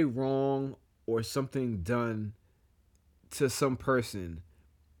there's a wrong or something done to some person,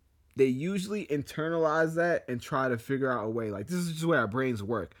 they usually internalize that and try to figure out a way. Like, this is just the way our brains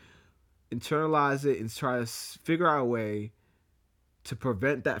work. Internalize it and try to figure out a way to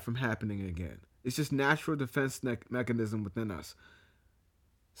prevent that from happening again. It's just natural defense mechanism within us.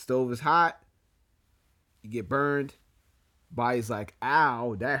 Stove is hot. You get burned. Body's like,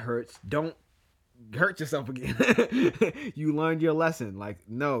 ow, that hurts. Don't hurt yourself again. You learned your lesson. Like,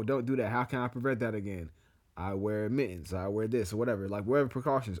 no, don't do that. How can I prevent that again? I wear mittens. I wear this or whatever. Like, whatever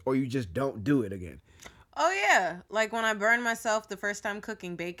precautions. Or you just don't do it again. Oh, yeah. Like when I burned myself the first time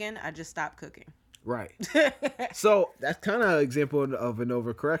cooking bacon, I just stopped cooking. Right. So that's kind of an example of an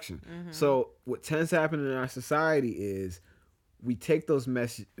overcorrection. So what tends to happen in our society is we take those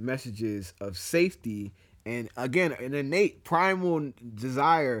messages of safety and, again, an innate primal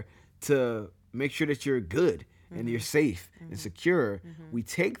desire to make sure that you're good and you're safe and secure. We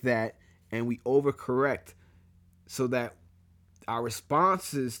take that and we overcorrect so that our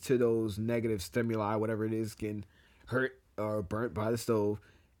responses to those negative stimuli, whatever it is, getting hurt or burnt by the stove,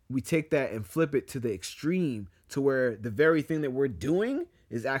 we take that and flip it to the extreme, to where the very thing that we're doing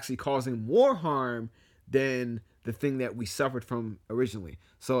is actually causing more harm than the thing that we suffered from originally.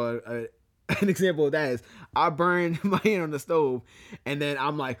 So an example of that is I burned my hand on the stove, and then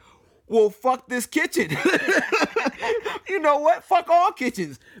I'm like, well, fuck this kitchen. You know what? Fuck all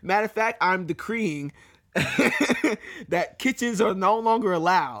kitchens. Matter of fact, I'm decreeing that kitchens are no longer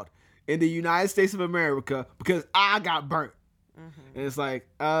allowed in the United States of America because I got burnt. And it's like,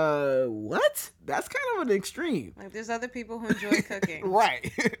 what? That's kind of an extreme. Like, there's other people who enjoy cooking.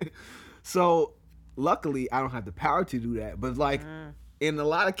 Right. So, luckily, I don't have the power to do that. But, like, in a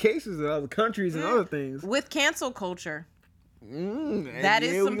lot of cases in other countries and other things. With cancel culture. That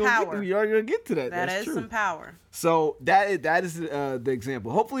is some power. We are going to get to that. That's true. some power. So, that is the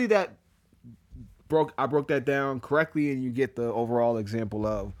example. Hopefully, I broke that down correctly, and you get the overall example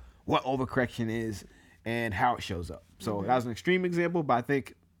of what overcorrection is and how it shows up. So that was an extreme example, but I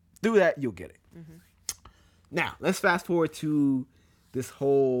think through that, you'll get it. Now, let's fast forward to this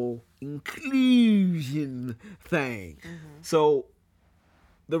whole inclusion thing. So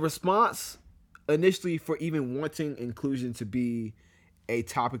the response initially for even wanting inclusion to be a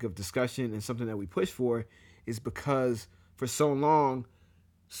topic of discussion and something that we push for is because for so long,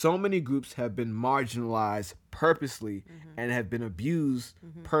 so many groups have been marginalized purposely and have been abused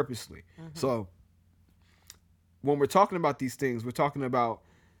purposely. So when we're talking about these things, we're talking about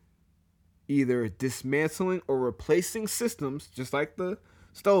either dismantling or replacing systems, just like the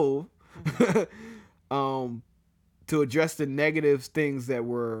stove, to address the negative things that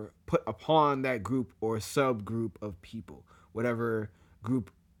were put upon that group or subgroup of people, whatever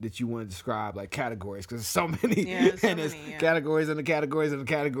group that you want to describe, like categories, because there's so many, there's categories and the categories and the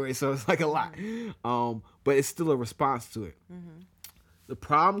categories, so it's like a lot. But it's still a response to it. The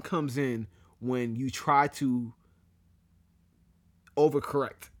problem comes in when you try to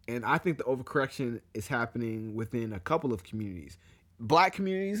overcorrect. And I think the overcorrection is happening within a couple of communities. Black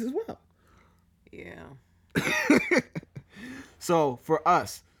communities as well. Yeah. So for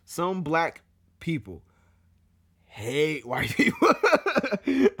us, some black people hate white people.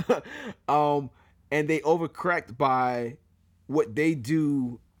 And they overcorrect by what they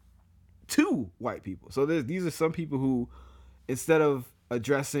do to white people. So these are some people who, instead of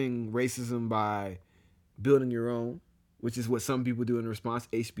addressing racism by building your own, which is what some people do in response,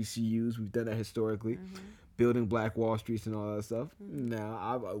 HBCUs, we've done that historically, building Black Wall Streets and all that stuff.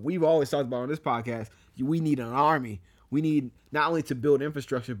 Now, we've always talked about on this podcast, we need an army. We need not only to build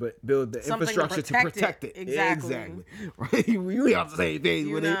infrastructure, but build the infrastructure to protect it. Exactly. Right? We have the same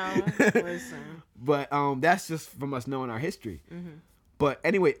thing with it. Listen. But that's just from us knowing our history. But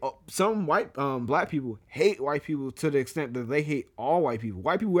anyway, some black people hate white people to the extent that they hate all white people.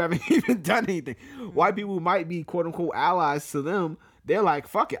 White people who haven't even done anything. White people who might be quote unquote allies to them. They're like,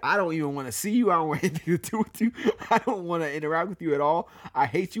 fuck it. I don't even want to see you. I don't want anything to do with you. I don't want to interact with you at all. I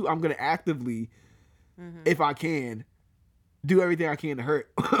hate you. I'm going to actively, if I can, do everything I can to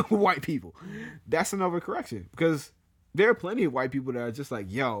hurt white people. That's an overcorrection, because there are plenty of white people that are just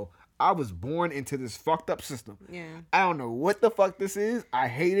like, yo, I was born into this fucked up system. Yeah. I don't know what the fuck this is. I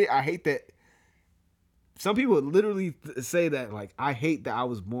hate it. I hate that some people literally say that, like, I hate that I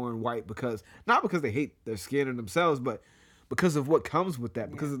was born white because, not because they hate their skin or themselves, but because of what comes with that,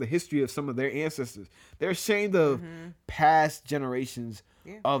 because of the history of some of their ancestors. They're ashamed of past generations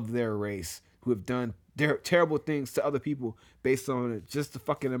of their race who have done terrible things to other people based on just the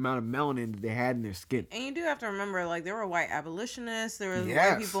fucking amount of melanin that they had in their skin. And you do have to remember, like, there were white abolitionists, there was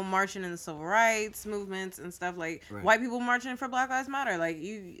white people marching in the civil rights movements and stuff, like white people marching for Black Lives Matter. Like,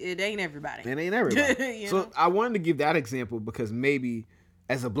 it ain't everybody. It ain't everybody. So I wanted to give that example because maybe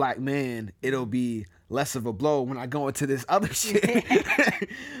as a black man, it'll be less of a blow when I go into this other shit.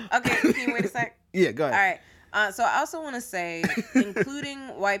 Okay, can you wait a sec? Yeah, go ahead. All right. So I also want to say, including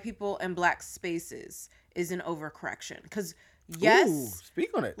white people in black spaces is an overcorrection. Because yes, ooh,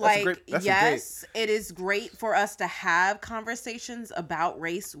 speak on it. It is great for us to have conversations about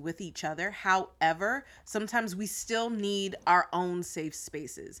race with each other. However, sometimes we still need our own safe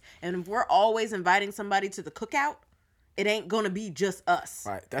spaces. And if we're always inviting somebody to the cookout, it ain't going to be just us.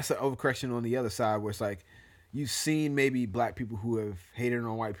 Right. That's an overcorrection on the other side where it's like, you've seen maybe black people who have hated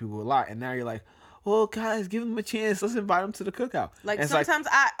on white people a lot. And now you're like, well, guys, give them a chance. Let's invite them to the cookout. Like, and sometimes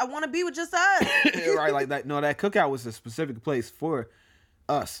I want to be with just us. Right, like that. No, that cookout was a specific place for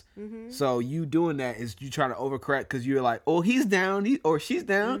us. Mm-hmm. So you doing that is you trying to overcorrect because you're like, oh, he's down, or she's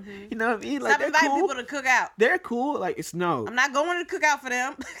down. Mm-hmm. You know what I mean? Like, stop inviting people to cookout. They're cool. Like, it's no. I'm not going to the cookout for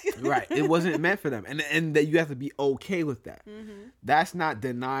them. Right. It wasn't meant for them, and that you have to be okay with that. Mm-hmm. That's not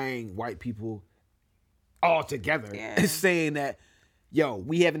denying white people altogether. Yeah. It's saying that, yo,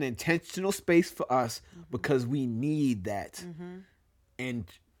 we have an intentional space for us because we need that. Mm-hmm. And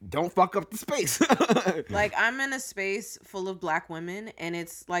don't fuck up the space. Like, I'm in a space full of black women, and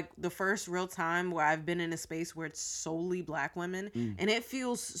it's like the first real time where I've been in a space where it's solely black women. And it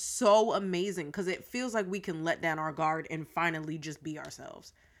feels so amazing because it feels like we can let down our guard and finally just be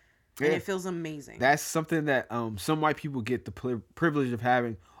ourselves. Yeah. And it feels amazing. That's something that some white people get the privilege of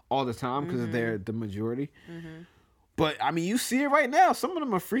having all the time because they're the majority. Mm-hmm. But, I mean, you see it right now. Some of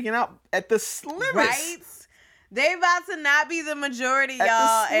them are freaking out at the slimmest. Right? They about to not be the majority,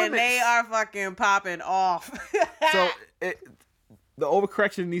 y'all, and they are fucking popping off. So, the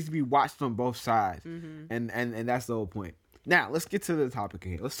overcorrection needs to be watched on both sides. Mm-hmm. And that's the whole point. Now, let's get to the topic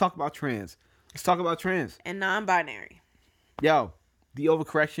here. Let's talk about trans. And non-binary. Yo, the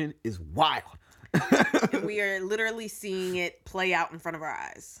overcorrection is wild. And we are literally seeing it play out in front of our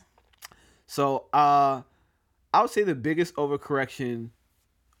eyes. So, I would say the biggest overcorrection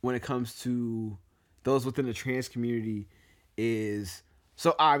when it comes to those within the trans community is,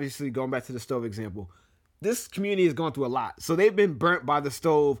 so obviously going back to the stove example, this community has gone through a lot. So they've been burnt by the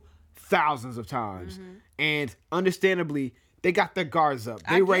stove thousands of times. Mm-hmm. And understandably, they got their guards up.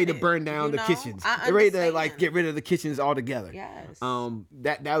 They're ready to burn down the kitchens. They're ready to like get rid of the kitchens altogether. Yes.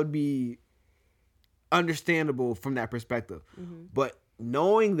 That would be understandable from that perspective. Mm-hmm. But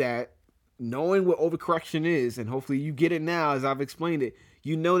knowing what overcorrection is, and hopefully you get it now as I've explained it,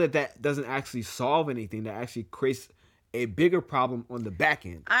 you know that doesn't actually solve anything. That actually creates a bigger problem on the back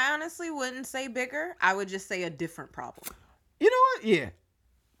end. I honestly wouldn't say bigger. I would just say a different problem. You know what? Yeah.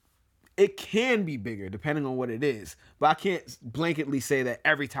 It can be bigger depending on what it is. But I can't blanketly say that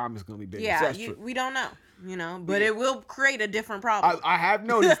every time it's going to be bigger. Yeah, we don't know. But it will create a different problem. I have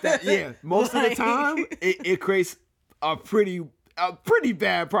noticed that, yeah. Most of the time, it creates a pretty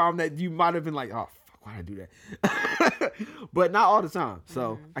bad problem that you might have been like, oh, why did I do that? But not all the time.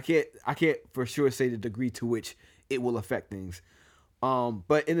 So I can't for sure say the degree to which it will affect things.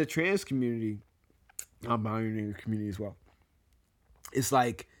 But in the trans community, non-binary community as well, it's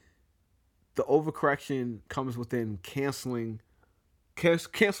like the overcorrection comes within cancel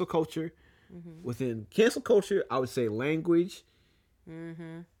culture. Mm-hmm. Within cancel culture, I would say language.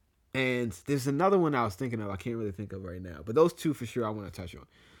 Mm-hmm. And there's another one I was thinking of. I can't really think of right now. But those two for sure I want to touch on.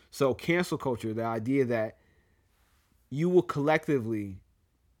 So cancel culture, the idea that you will collectively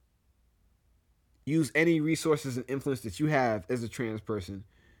use any resources and influence that you have as a trans person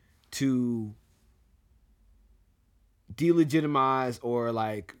to delegitimize or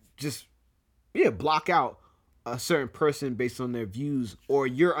like just block out a certain person based on their views or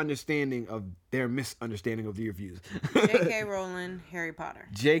your understanding of their misunderstanding of your views. J.K. Rowling, Harry Potter.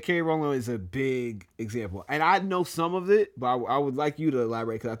 J.K. Rowling is a big example. And I know some of it, but I would like you to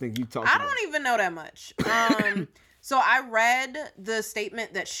elaborate because I think you talked about it. I don't even know that much. So I read the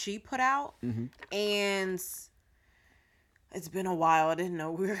statement that she put out, and it's been a while. I didn't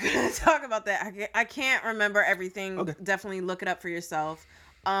know we were going to talk about that. I can't remember everything. Okay. Definitely look it up for yourself.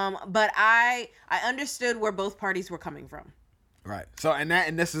 But I understood where both parties were coming from. Right. So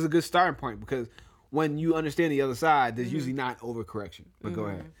and this is a good starting point because when you understand the other side, there's usually not overcorrection. But go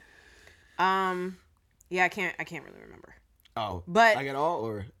ahead. Yeah, I can't really remember. Oh, but like at all,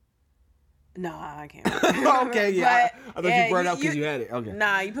 or no, I can't remember. okay, yeah. I thought yeah, you brought it up because you had it. Okay.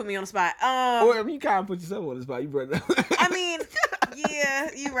 Nah, you put me on the spot. Or I mean, you kind of put yourself on the spot. You brought it up. I mean, yeah,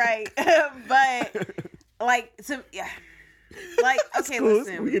 you're right. But like, like, okay, cool.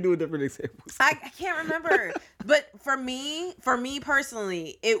 listen. We can do a different example. I can't remember. But for me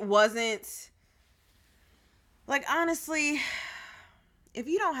personally, it wasn't like, honestly, if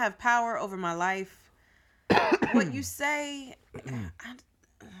you don't have power over my life, what you say,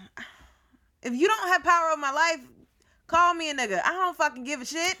 if you don't have power over my life, call me a nigga. I don't fucking give a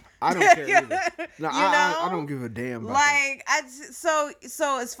shit. I don't care either. No, I don't give a damn about like that.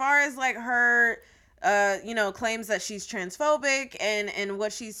 So as far as like her claims that she's transphobic and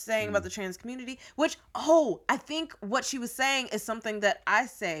what she's saying about the trans community, which I think what she was saying is something that I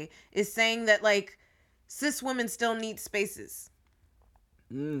say, is saying that like cis women still need spaces.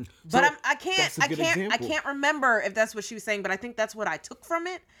 But I can't remember if that's what she was saying, but I think that's what I took from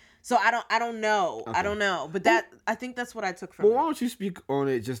it. So I don't know. Okay. I don't know. But I think that's what I took from it. Well, why don't you speak on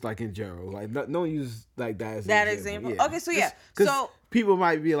it just like in general? Like, don't use like that as that an example. Yeah. Okay, so yeah. So people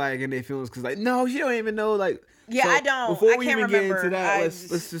might be like in their feelings because like, no, she don't even know. Like, yeah, so I don't. Before I we can't even remember. get into that,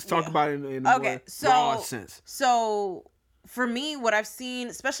 let's just talk about it in a more broad sense. So for me, what I've seen,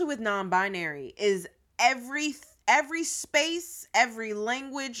 especially with non-binary, is every space, every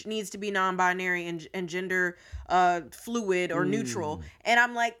language needs to be non-binary and gender fluid or neutral. And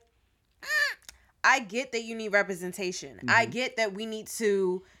I'm like, I get that you need representation. I get that we need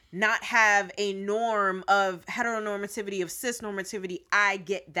to not have a norm of heteronormativity, of cis normativity. I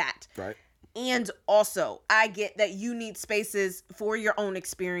get that. Right. And also, I get that you need spaces for your own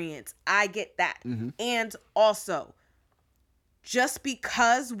experience. I get that. And also, just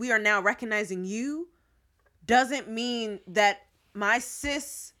because we are now recognizing you doesn't mean that my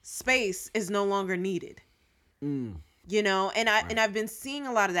cis space is no longer needed. You know, and I've been seeing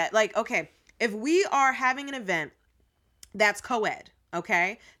a lot of that. Like, okay, if we are having an event that's co-ed,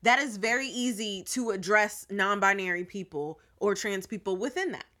 okay, that is very easy to address non-binary people or trans people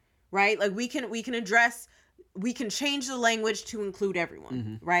within that, right? Like we can change the language to include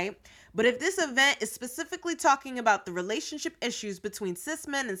everyone, right? But if this event is specifically talking about the relationship issues between cis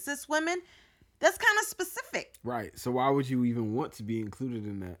men and cis women, that's kind of specific. Right. So why would you even want to be included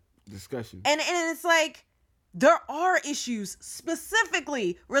in that discussion? And it's like, there are issues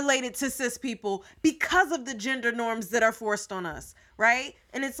specifically related to cis people because of the gender norms that are forced on us, right?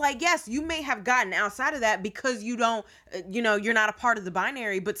 And it's like, yes, you may have gotten outside of that because you don't, you're not a part of the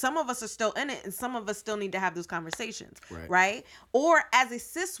binary, but some of us are still in it and some of us still need to have those conversations, right? Or as a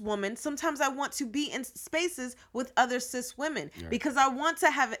cis woman, sometimes I want to be in spaces with other cis women because I want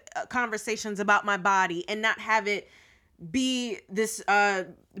to have conversations about my body and not have it be this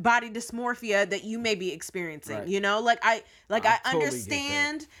body dysmorphia that you may be experiencing, I totally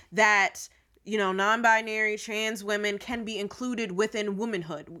understand that non-binary trans women can be included within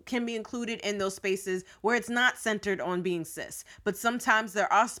womanhood, can be included in those spaces where it's not centered on being cis, but sometimes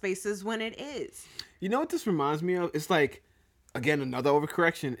there are spaces when it is. You know what this reminds me of? It's like, again, another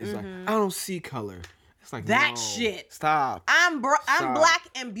overcorrection. It's like, I don't see color. It's like, that no, shit. Stop. I'm black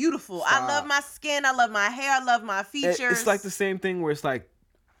and beautiful. Stop. I love my skin. I love my hair. I love my features. It's like the same thing where it's like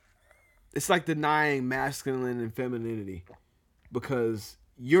denying masculine and femininity because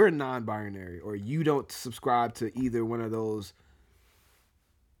you're non-binary or you don't subscribe to either one of those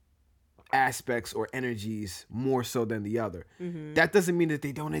aspects or energies more so than the other. That doesn't mean that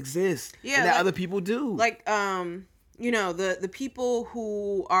they don't exist. Yeah, and that other people do. Like, the people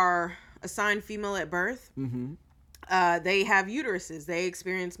who are assigned female at birth, they have uteruses, they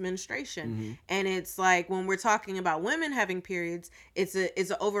experience menstruation, and it's like when we're talking about women having periods, it's an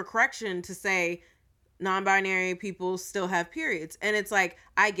overcorrection to say non-binary people still have periods, and it's like,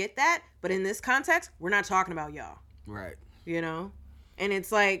 I get that, but in this context, we're not talking about y'all, right? And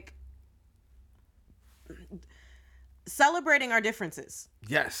it's like celebrating our differences.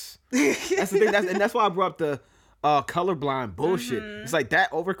 Yes, that's the thing. That's why I brought up the colorblind bullshit. It's like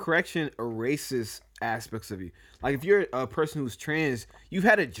that overcorrection erases aspects of you. Like if you're a person who's trans, you've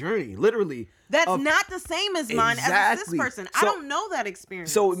had a journey, literally. That's not the same as mine as a cis person. So, I don't know that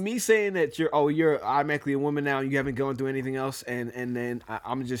experience. So me saying that you're automatically a woman now and you haven't gone through anything else and then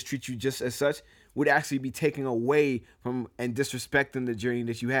I'm gonna just treat you just as such would actually be taking away from and disrespecting the journey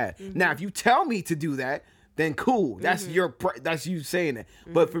that you had. Now, if you tell me to do that, then cool. That's that's you saying it.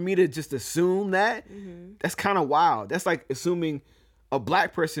 But for me to just assume that, that's kind of wild. That's like assuming a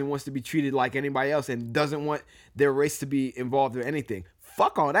black person wants to be treated like anybody else and doesn't want their race to be involved in anything.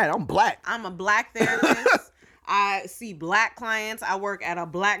 Fuck all that. I'm black. I'm a black therapist. I see black clients. I work at a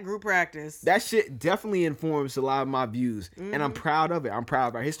black group practice. That shit definitely informs a lot of my views, and I'm proud of it. I'm proud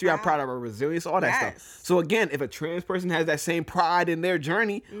of our history. I'm proud of our resilience, all that stuff. So again, if a trans person has that same pride in their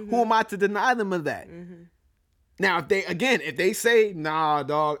journey, who am I to deny them of that? Now, if they say, nah,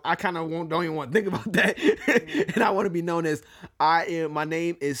 dog, I kind of don't even want to think about that, and I want to be known as my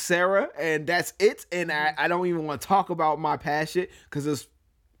name is Sarah, and that's it, and I don't even want to talk about my past shit because it's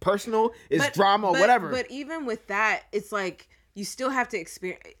personal, it's drama, or whatever. But even with that, it's like you still have to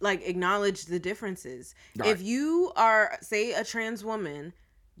acknowledge the differences. Right. If you are, say, a trans woman,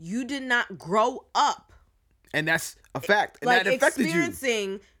 you did not grow up, and that's a fact, and that affected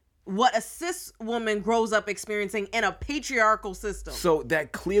experiencing what a cis woman grows up experiencing in a patriarchal system. So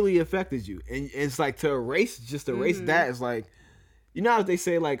that clearly affected you, and it's like to erase that is like, you know how they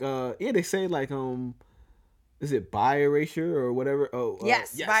say like they say like is it bi-erasure or whatever?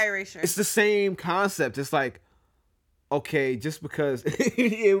 Yes, bi-erasure. It's the same concept. It's like, okay, just because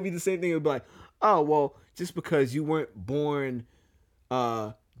it would be the same thing. It would be like, oh well, just because you weren't born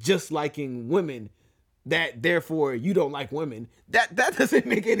just liking women, that therefore you don't like women. That doesn't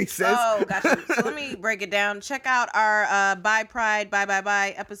make any sense. Oh, gotcha. So let me break it down. Check out our Bi Pride,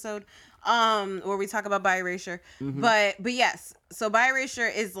 Bye episode, where we talk about bi-erasure. But yes, so bi-erasure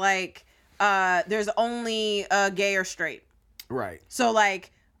is like there's only gay or straight. Right. So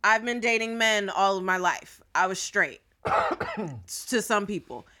like I've been dating men all of my life. I was straight to some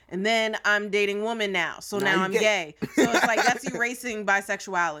people. And then I'm dating women now. So now I'm gay. So it's like that's erasing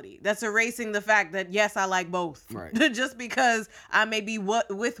bisexuality. That's erasing the fact that, yes, I like both. Right. Just because I may be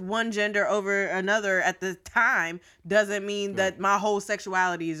with one gender over another at the time doesn't mean that my whole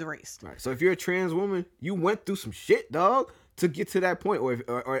sexuality is erased. Right. So if you're a trans woman, you went through some shit, dog, to get to that point,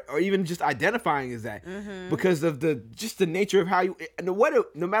 or even just identifying as that, because of the nature of how you,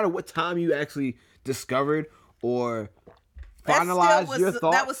 no matter what time you actually discovered or finalize your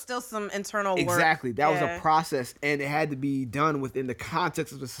thoughts. That was still some internal work. Exactly. That was a process, and it had to be done within the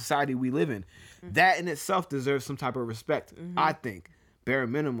context of the society we live in. That in itself deserves some type of respect, I think, bare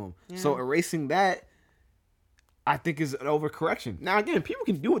minimum. Yeah. So erasing that, I think, is an overcorrection. Now, again, people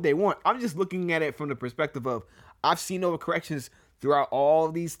can do what they want. I'm just looking at it from the perspective of I've seen overcorrections throughout all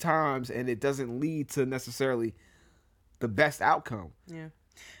of these times, and it doesn't lead to necessarily the best outcome. Yeah.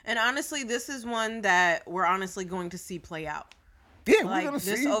 And honestly, this is one that we're honestly going to see play out. Yeah, like, we're going to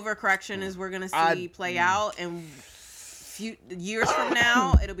see. This overcorrection is we're going to see play out, and few years from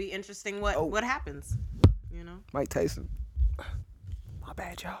now, it'll be interesting what happens. You know? Mike Tyson. My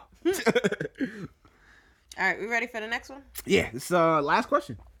bad, y'all. All right, we ready for the next one? Yeah, this is last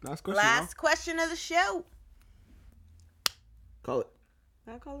question. Last question of the show. Call it.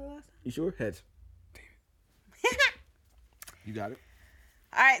 Did I call it last? You sure? Heads. Damn it. You got it.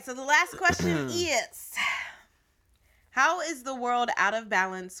 All right, so the last question is, how is the world out of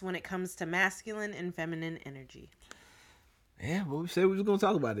balance when it comes to masculine and feminine energy? Yeah, well, we said we was going to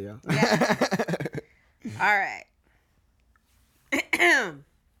talk about it, y'all. Yeah. All right.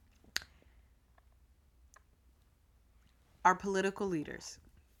 Our political leaders.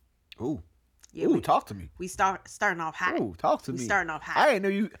 Ooh. Yeah, ooh, talk to me. We starting off hot. Ooh, talk to me. We starting off hot. I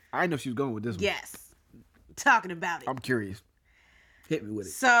didn't know she was going with this one. Yes. Talking about it. I'm curious. Hit me with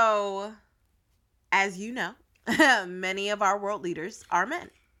it. So, as you know, many of our world leaders are men.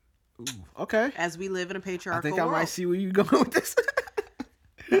 Ooh, okay. As we live in a patriarchal world. I think I might see where you're going with this.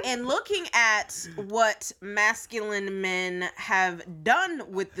 And looking at what masculine men have done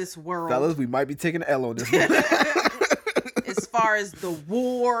with this world. Fellas, we might be taking an L on this one. As far as the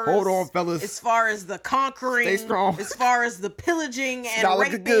wars. Hold on, fellas. As far as the conquering. Stay strong. As far as the pillaging and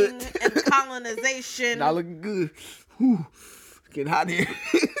raping and colonization. Not looking good. Whew. Getting hot here.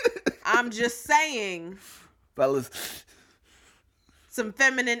 I'm just saying. Fellas. Some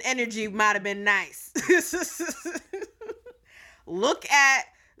feminine energy might have been nice. Look at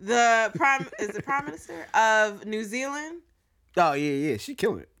the prime minister of New Zealand? Oh, yeah. She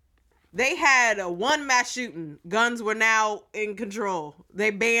killing it. They had one mass shooting. Guns were now in control.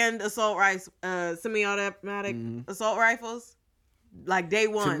 They banned semi-automatic assault rifles. Like day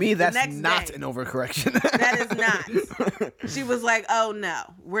one. To me, that's not an overcorrection. That is not. She was like, "Oh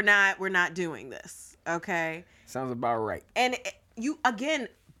no, we're not doing this." Okay. Sounds about right. And you again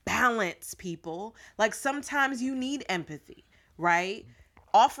balance people. Like sometimes you need empathy, right?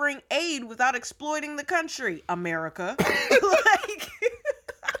 Offering aid without exploiting the country, America. Like.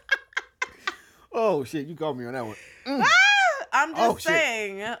 Oh shit! You called me on that one. I'm just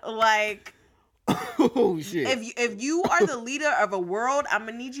saying, like. Oh shit. If you are the leader of a world, I'm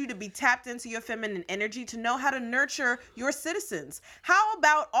gonna need you to be tapped into your feminine energy to know how to nurture your citizens. How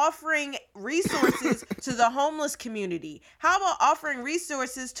about offering resources to the homeless community? How about offering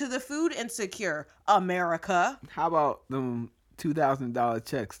resources to the food insecure? America. How about them $2,000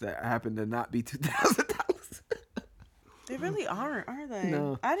 checks that happen to not be $2,000? They really aren't, are they?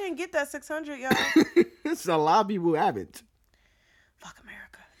 No. I didn't get that 600, y'all. It's a lot of people haven't. Fuck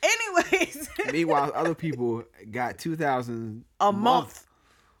America. Anyways. Meanwhile, other people got $2,000 a month.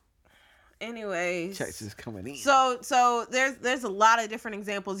 Anyways. Checks is coming in. So there's a lot of different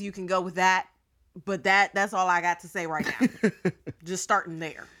examples you can go with that, but that's all I got to say right now. Just starting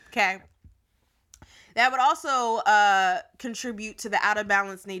there. Okay. That would also contribute to the out of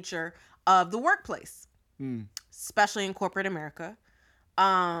balance nature of the workplace, especially in corporate America,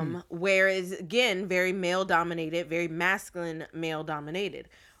 where it's, again, very male dominated, very masculine male dominated.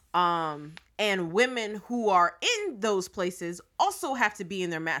 And women who are in those places also have to be in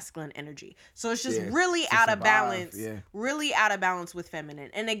their masculine energy. So it's just really out of balance, really out of balance with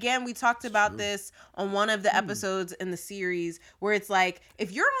feminine. And again, we talked about this on one of the episodes in the series where it's like,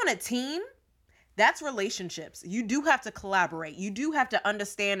 if you're on a team, that's relationships. You do have to collaborate. You do have to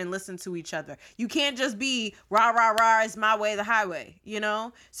understand and listen to each other. You can't just be rah, rah, rah, it's my way, the highway, you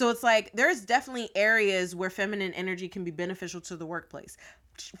know? So it's like, there's definitely areas where feminine energy can be beneficial to the workplace.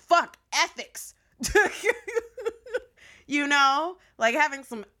 Fuck ethics. You know? Like having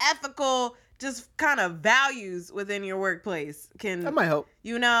some ethical, just kind of values within your workplace can... That might help.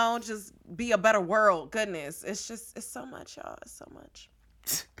 You know, just be a better world. Goodness. It's so much, y'all. It's so much.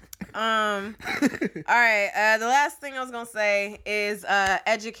 All right, the last thing I was gonna say is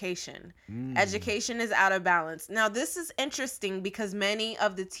education. Education is out of balance. Now this is interesting because many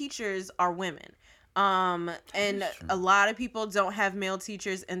of the teachers are women, and a lot of people don't have male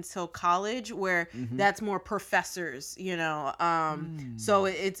teachers until college, where that's more professors, you know. So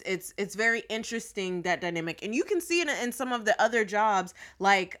it's very interesting, that dynamic, and you can see it in some of the other jobs.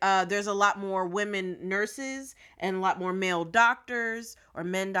 Like there's a lot more women nurses and a lot more male doctors or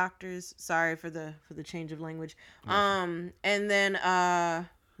men doctors. Sorry for the change of language. And then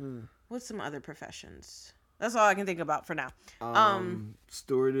what's some other professions? That's all I can think about for now.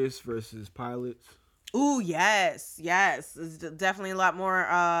 Stewardess versus pilots. Ooh, yes. There's definitely a lot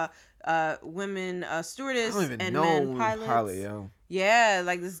more women stewardess and men pilots. Pilot, yo. Yeah,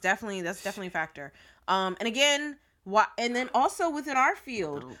 like that's definitely a factor. And again, and then also within our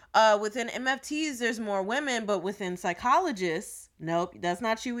field, within MFTs, there's more women, but within psychologists, nope, that's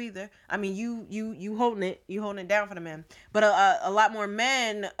not you either. I mean, you holding it down for the men, but a lot more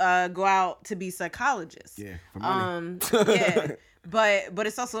men go out to be psychologists. Yeah, for money. Yeah. But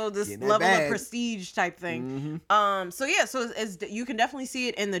it's also this level of prestige type thing. So it's you can definitely see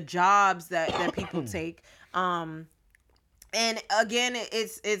it in the jobs that people take. And again,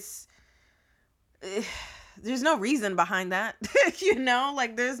 it's there's no reason behind that. You know,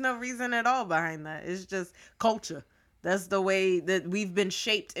 like there's no reason at all behind that. It's just culture. That's the way that we've been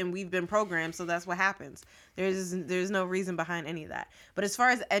shaped and we've been programmed. So that's what happens. There's no reason behind any of that. But as far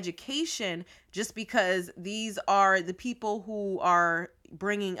as education, just because these are the people who are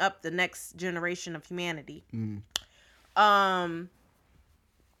bringing up the next generation of humanity, I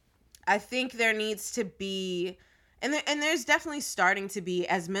think there needs to be, and there's definitely starting to be,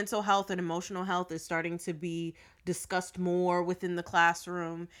 as mental health and emotional health is starting to be discussed more within the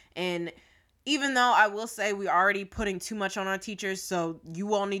classroom. And even though I will say we're already putting too much on our teachers, so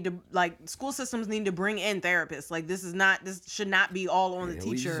you all need to, like, school systems need to bring in therapists. Like, this should not be all on the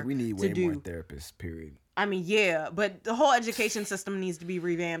teacher. We need way more therapists, period. I mean, yeah, but the whole education system needs to be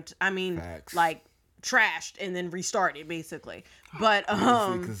revamped. I mean, Facts. Like, trashed and then restarted, basically. But,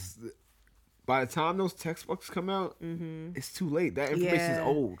 because by the time those textbooks come out, it's too late. That information is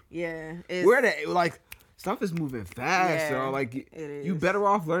old. Yeah. We're that, like, stuff is moving fast, so like you better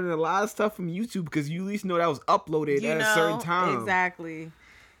off learning a lot of stuff from YouTube because you at least know that was uploaded at a certain time. Exactly.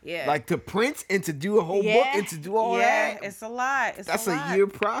 Yeah. Like to print and to do a whole book and to do all that. Yeah, it's a lot. That's a year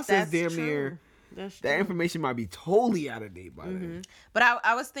process, damn near. That's that information might be totally out of date by then. But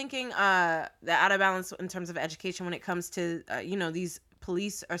I was thinking the out of balance in terms of education when it comes to these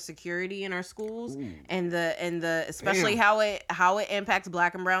police or security in our schools. Ooh. and the especially how it impacts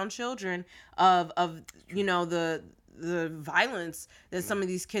Black and brown children of the violence that some of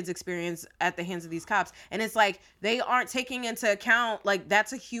these kids experience at the hands of these cops. And it's like they aren't taking into account, like,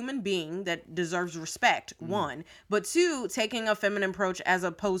 that's a human being that deserves respect, one, but two, taking a feminine approach as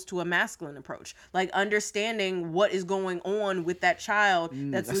opposed to a masculine approach, like understanding what is going on with that child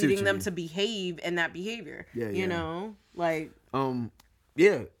that's leading them to behave in that behavior. You know, like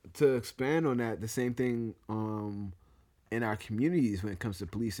yeah, to expand on that, the same thing in our communities when it comes to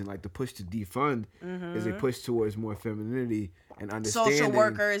policing, like the push to defund is a push towards more femininity and understanding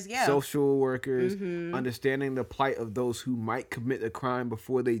social workers, understanding the plight of those who might commit a crime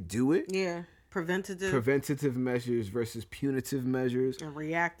before they do it. Yeah. Preventative measures versus punitive measures. And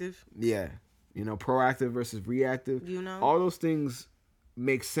reactive. Yeah. Proactive versus reactive. All those things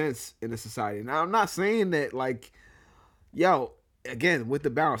make sense in a society. Now, I'm not saying that, like, again, with the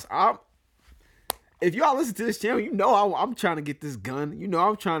balance, if y'all listen to this channel, I'm trying to get this gun.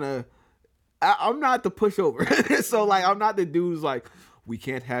 I'm not the pushover. So, like, I'm not the dude who's like, we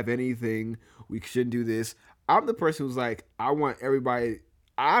can't have anything. We shouldn't do this. I'm the person who's like, I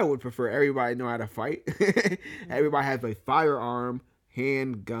would prefer everybody know how to fight. Everybody has a firearm,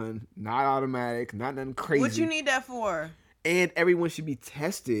 handgun, not automatic, not nothing crazy. What you need that for? And everyone should be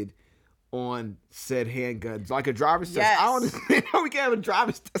tested on said handguns, like a driver's test. I don't understand how we can have a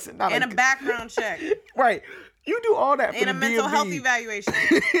driver's test and not a background check. Right. You do all that for a mental health evaluation.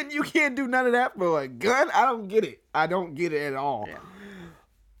 And you can't do none of that for a gun? I don't get it. I don't get it at all. Yeah.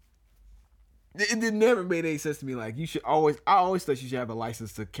 It never made any sense to me. Like, I always thought you should have a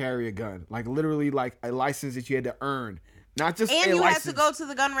license to carry a gun. Like, literally, like a license that you had to earn. Not just and you license. had to go to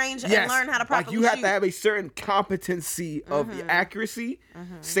the gun range and learn how to properly shoot. Like, you have to have a certain competency of accuracy,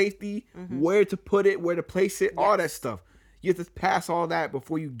 safety, where to put it, where to place it, all that stuff. You have to pass all that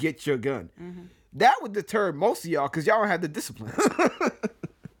before you get your gun. That would deter most of y'all because y'all don't have the discipline.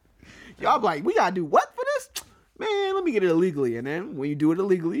 Y'all be like, we got to do what for this? Man, let me get it illegally. And then when you do it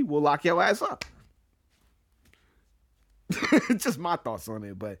illegally, we'll lock your ass up. Just my thoughts on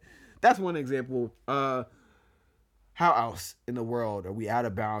it. But that's one example. How else in the world are we out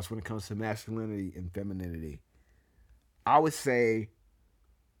of balance when it comes to masculinity and femininity? I would say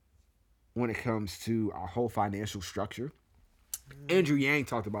when it comes to our whole financial structure. Andrew Yang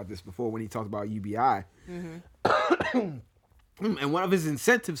talked about this before when he talked about UBI. And one of his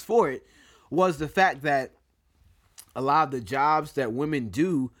incentives for it was the fact that a lot of the jobs that women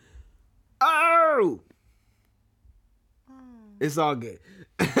do, it's all good.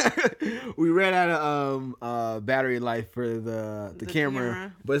 We ran out of battery life for the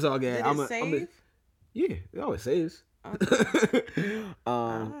camera, but it's all good. Did it save? Yeah, it always saves. Okay.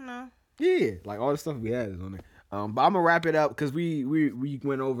 I don't know. Yeah, like all the stuff we had is on there. But I'm gonna wrap it up because we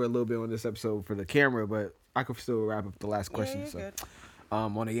went over a little bit on this episode for the camera, but I could still wrap up the last question. Good.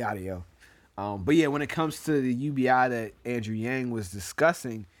 On the audio. But yeah, when it comes to the UBI that Andrew Yang was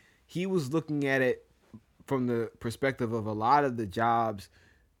discussing, he was looking at it from the perspective of a lot of the jobs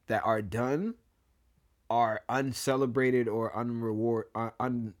that are done are uncelebrated or unrewarded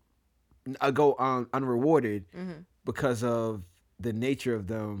because of the nature of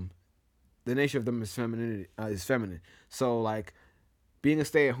them. The nature of them is feminine. So, like, being a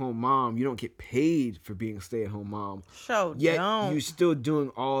stay-at-home mom, you don't get paid for being a stay-at-home mom. Yet you're still doing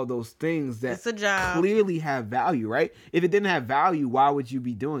all those things that it's a job. Clearly have value, right? If it didn't have value, why would you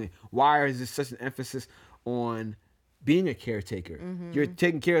be doing it? Why is there such an emphasis on being a caretaker? You're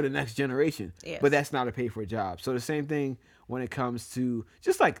taking care of the next generation, but that's not a paid-for job. So the same thing when it comes to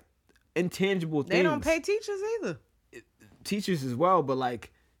just, like, intangible things. They don't pay teachers either. Teachers as well, but,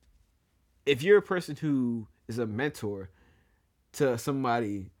 like, if you're a person who is a mentor to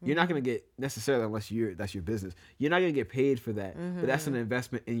somebody, you're not going to get necessarily, unless that's your business, you're not going to get paid for that. But that's an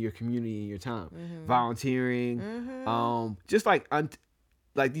investment in your community and your time. Volunteering, just like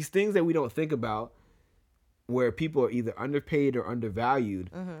these things that we don't think about where people are either underpaid or undervalued,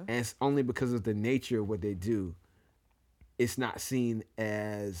 and it's only because of the nature of what they do. It's not seen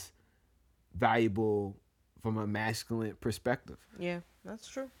as valuable from a masculine perspective. Yeah, that's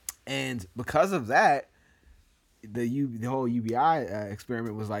true. And because of that, the whole UBI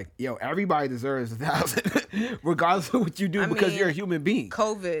experiment was like, yo, everybody deserves 1,000, regardless of what you do, because you're a human being.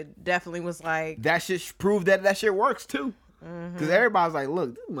 COVID definitely was like that shit proved that shit works too, because everybody's like,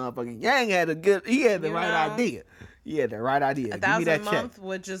 look, this motherfucking Yang had the right idea. He had the right idea. 1,000 a month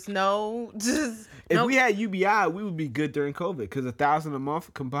would if we had UBI, we would be good during COVID, because 1,000 a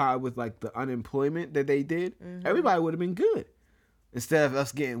month combined with like the unemployment that they did, everybody would have been good. Instead of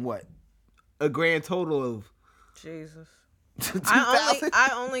us getting what? A grand total of Jesus. I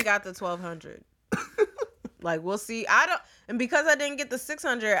only got the 1,200. Like, we'll see. And because I didn't get the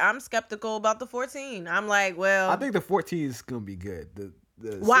 600, I'm skeptical about the 14. I'm like, well, I think the 14 is gonna be good.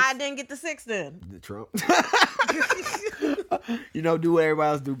 Why I didn't get the 6 then? The Trump. Do what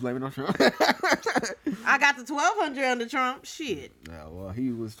everybody else do, blame it on Trump. I got the 1,200 under Trump. Shit. Yeah, well,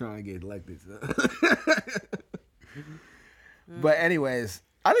 he was trying to get elected. So. But anyways,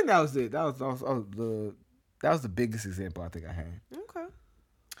 I think that was it. That was the biggest example I think I had. Okay.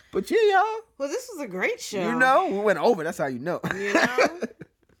 But yeah, y'all. Well, this was a great show. You know, we went over. That's how you know. You know?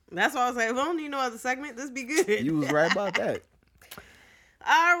 That's why I was like, if I don't need no other segment, this be good. You was right about that.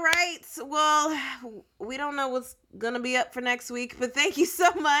 All right. Well, we don't know what's going to be up for next week, but thank you so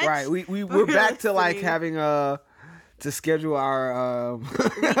much. Right. We're back to like having to schedule our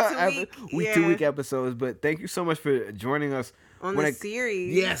week to week episodes. But thank you so much for joining us on the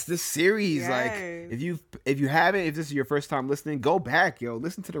series. Yes, this series. Yes. Like if you haven't, if this is your first time listening, go back,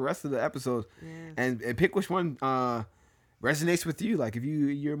 listen to the rest of the episodes and pick which one resonates with you. Like if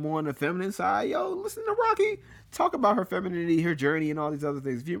you're more on the feminine side, listen to Rocky talk about her femininity, her journey, and all these other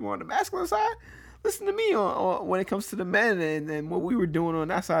things. If you're more on the masculine side, listen to me on when it comes to the men and what we were doing on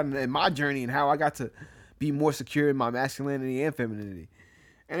that side and my journey and how I got to be more secure in my masculinity and femininity.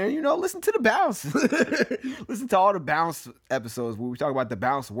 And then, listen to the balance. Listen to all the balance episodes where we talk about the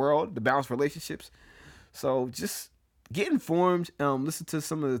balanced world, the balanced relationships. So just get informed. Listen to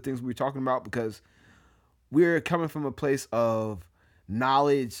some of the things we were talking about because we're coming from a place of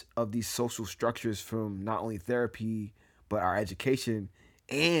knowledge of these social structures from not only therapy, but our education.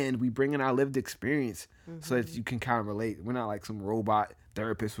 And we bring in our lived experience so that you can kind of relate. We're not like some robot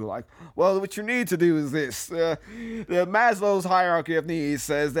therapists who are like, well, what you need to do is this. The Maslow's hierarchy of needs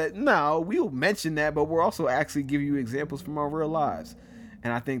says that, no, we'll mention that, but we'll also actually give you examples from our real lives.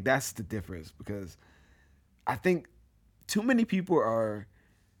 And I think that's the difference because I think too many people are,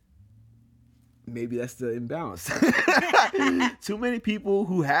 maybe that's the imbalance. Too many people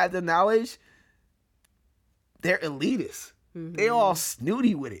who have the knowledge, they're elitists. They all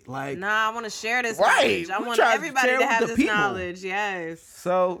snooty with it. Like, nah, I want to share this knowledge. I want everybody to have this knowledge. Yes.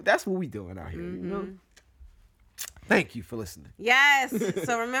 So that's what we doing out here. Thank you for listening. Yes.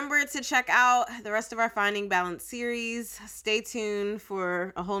 So remember to check out the rest of our Finding Balance series. Stay tuned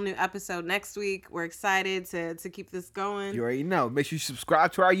for a whole new episode next week. We're excited to keep this going. You already know. Make sure you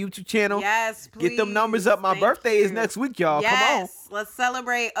subscribe to our YouTube channel. Yes, please. Get them numbers up. My birthday is next week, y'all. Yes. Come on. Let's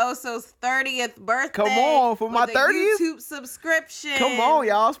celebrate Oso's 30th birthday. Come on, for my 30th YouTube subscription. Come on,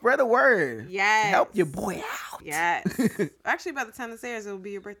 y'all. Spread the word. Yes. Help your boy out. Yes. Actually, by the time this airs, it will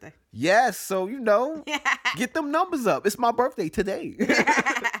be your birthday. Yes. So, get them numbers up. It's my birthday today.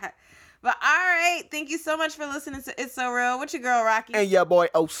 But all right. Thank you so much for listening to It's So Real with your girl, Rocky. And your boy,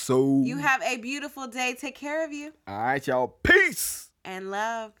 Oso. You have a beautiful day. Take care of you. All right, y'all. Peace. And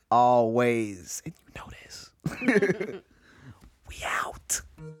love. Always. And you know this. We out.